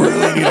 'Cause we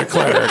really need a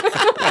cleric.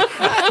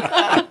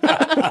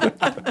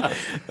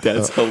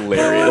 That's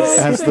hilarious.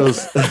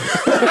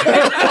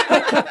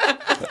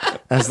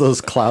 As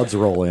those clouds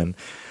roll in,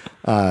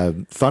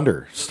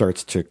 thunder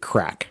starts to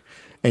crack,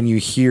 and you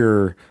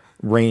hear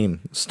rain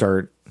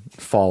start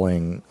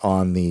falling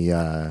on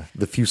the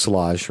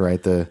fuselage,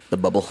 right? The The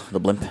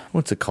blimp.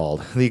 what's it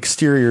called? The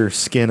exterior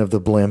skin of the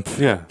blimp.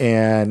 Yeah.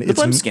 And it's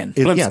blimp skin.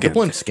 Blimp the skin.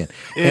 blimp skin.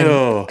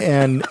 Ew.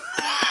 And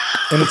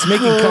it's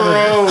making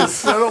kind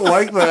Gross. I don't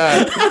like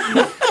that.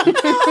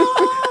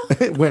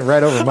 of it went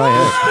right over my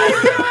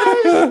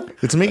head.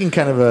 It's making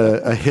kind of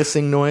a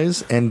hissing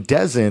noise. And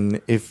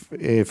Dezen, if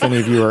any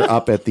of you are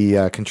up at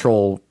the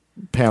control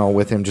panel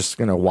with him, just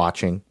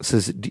watching. It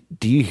says,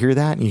 "Do you hear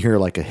that?" And you hear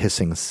like a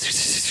hissing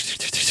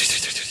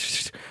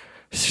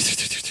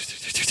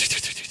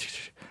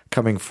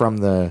coming from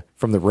the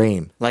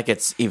rain. Like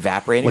it's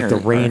evaporating? Like the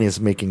rain is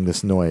making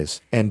this noise.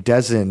 And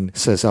Dezen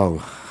says,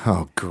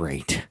 oh,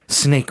 great.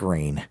 Snake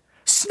rain.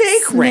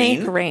 Snake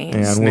rain?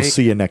 And we'll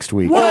see you next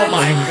week. Oh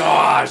my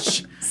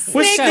gosh.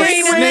 Snake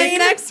rain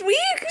next week?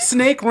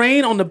 Snake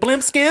rain on the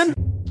blimp skin?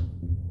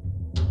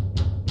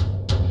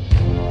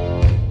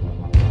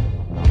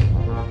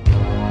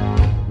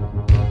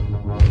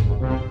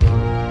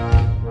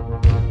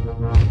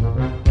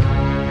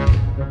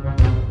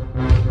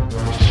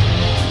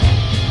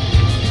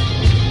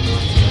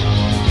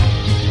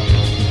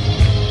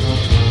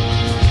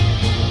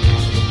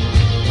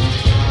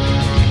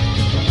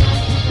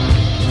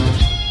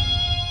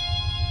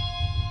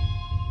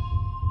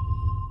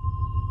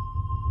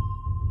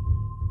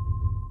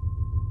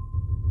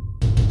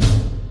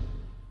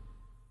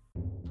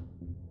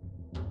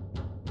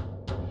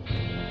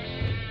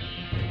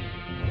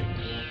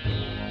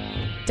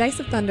 Dice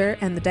of Thunder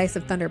and the Dice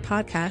of Thunder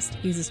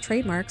podcast uses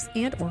trademarks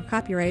and or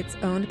copyrights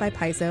owned by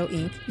Paizo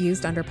Inc.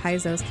 used under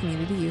Paizo's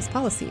community use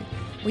policy.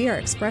 We are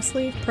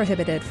expressly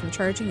prohibited from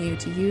charging you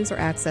to use or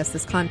access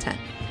this content.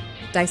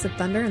 Dice of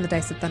Thunder and the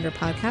Dice of Thunder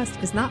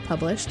podcast is not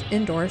published,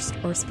 endorsed,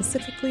 or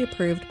specifically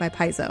approved by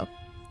Paizo.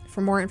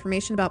 For more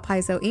information about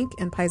Paizo Inc.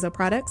 and Paizo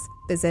products,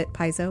 visit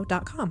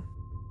paizo.com.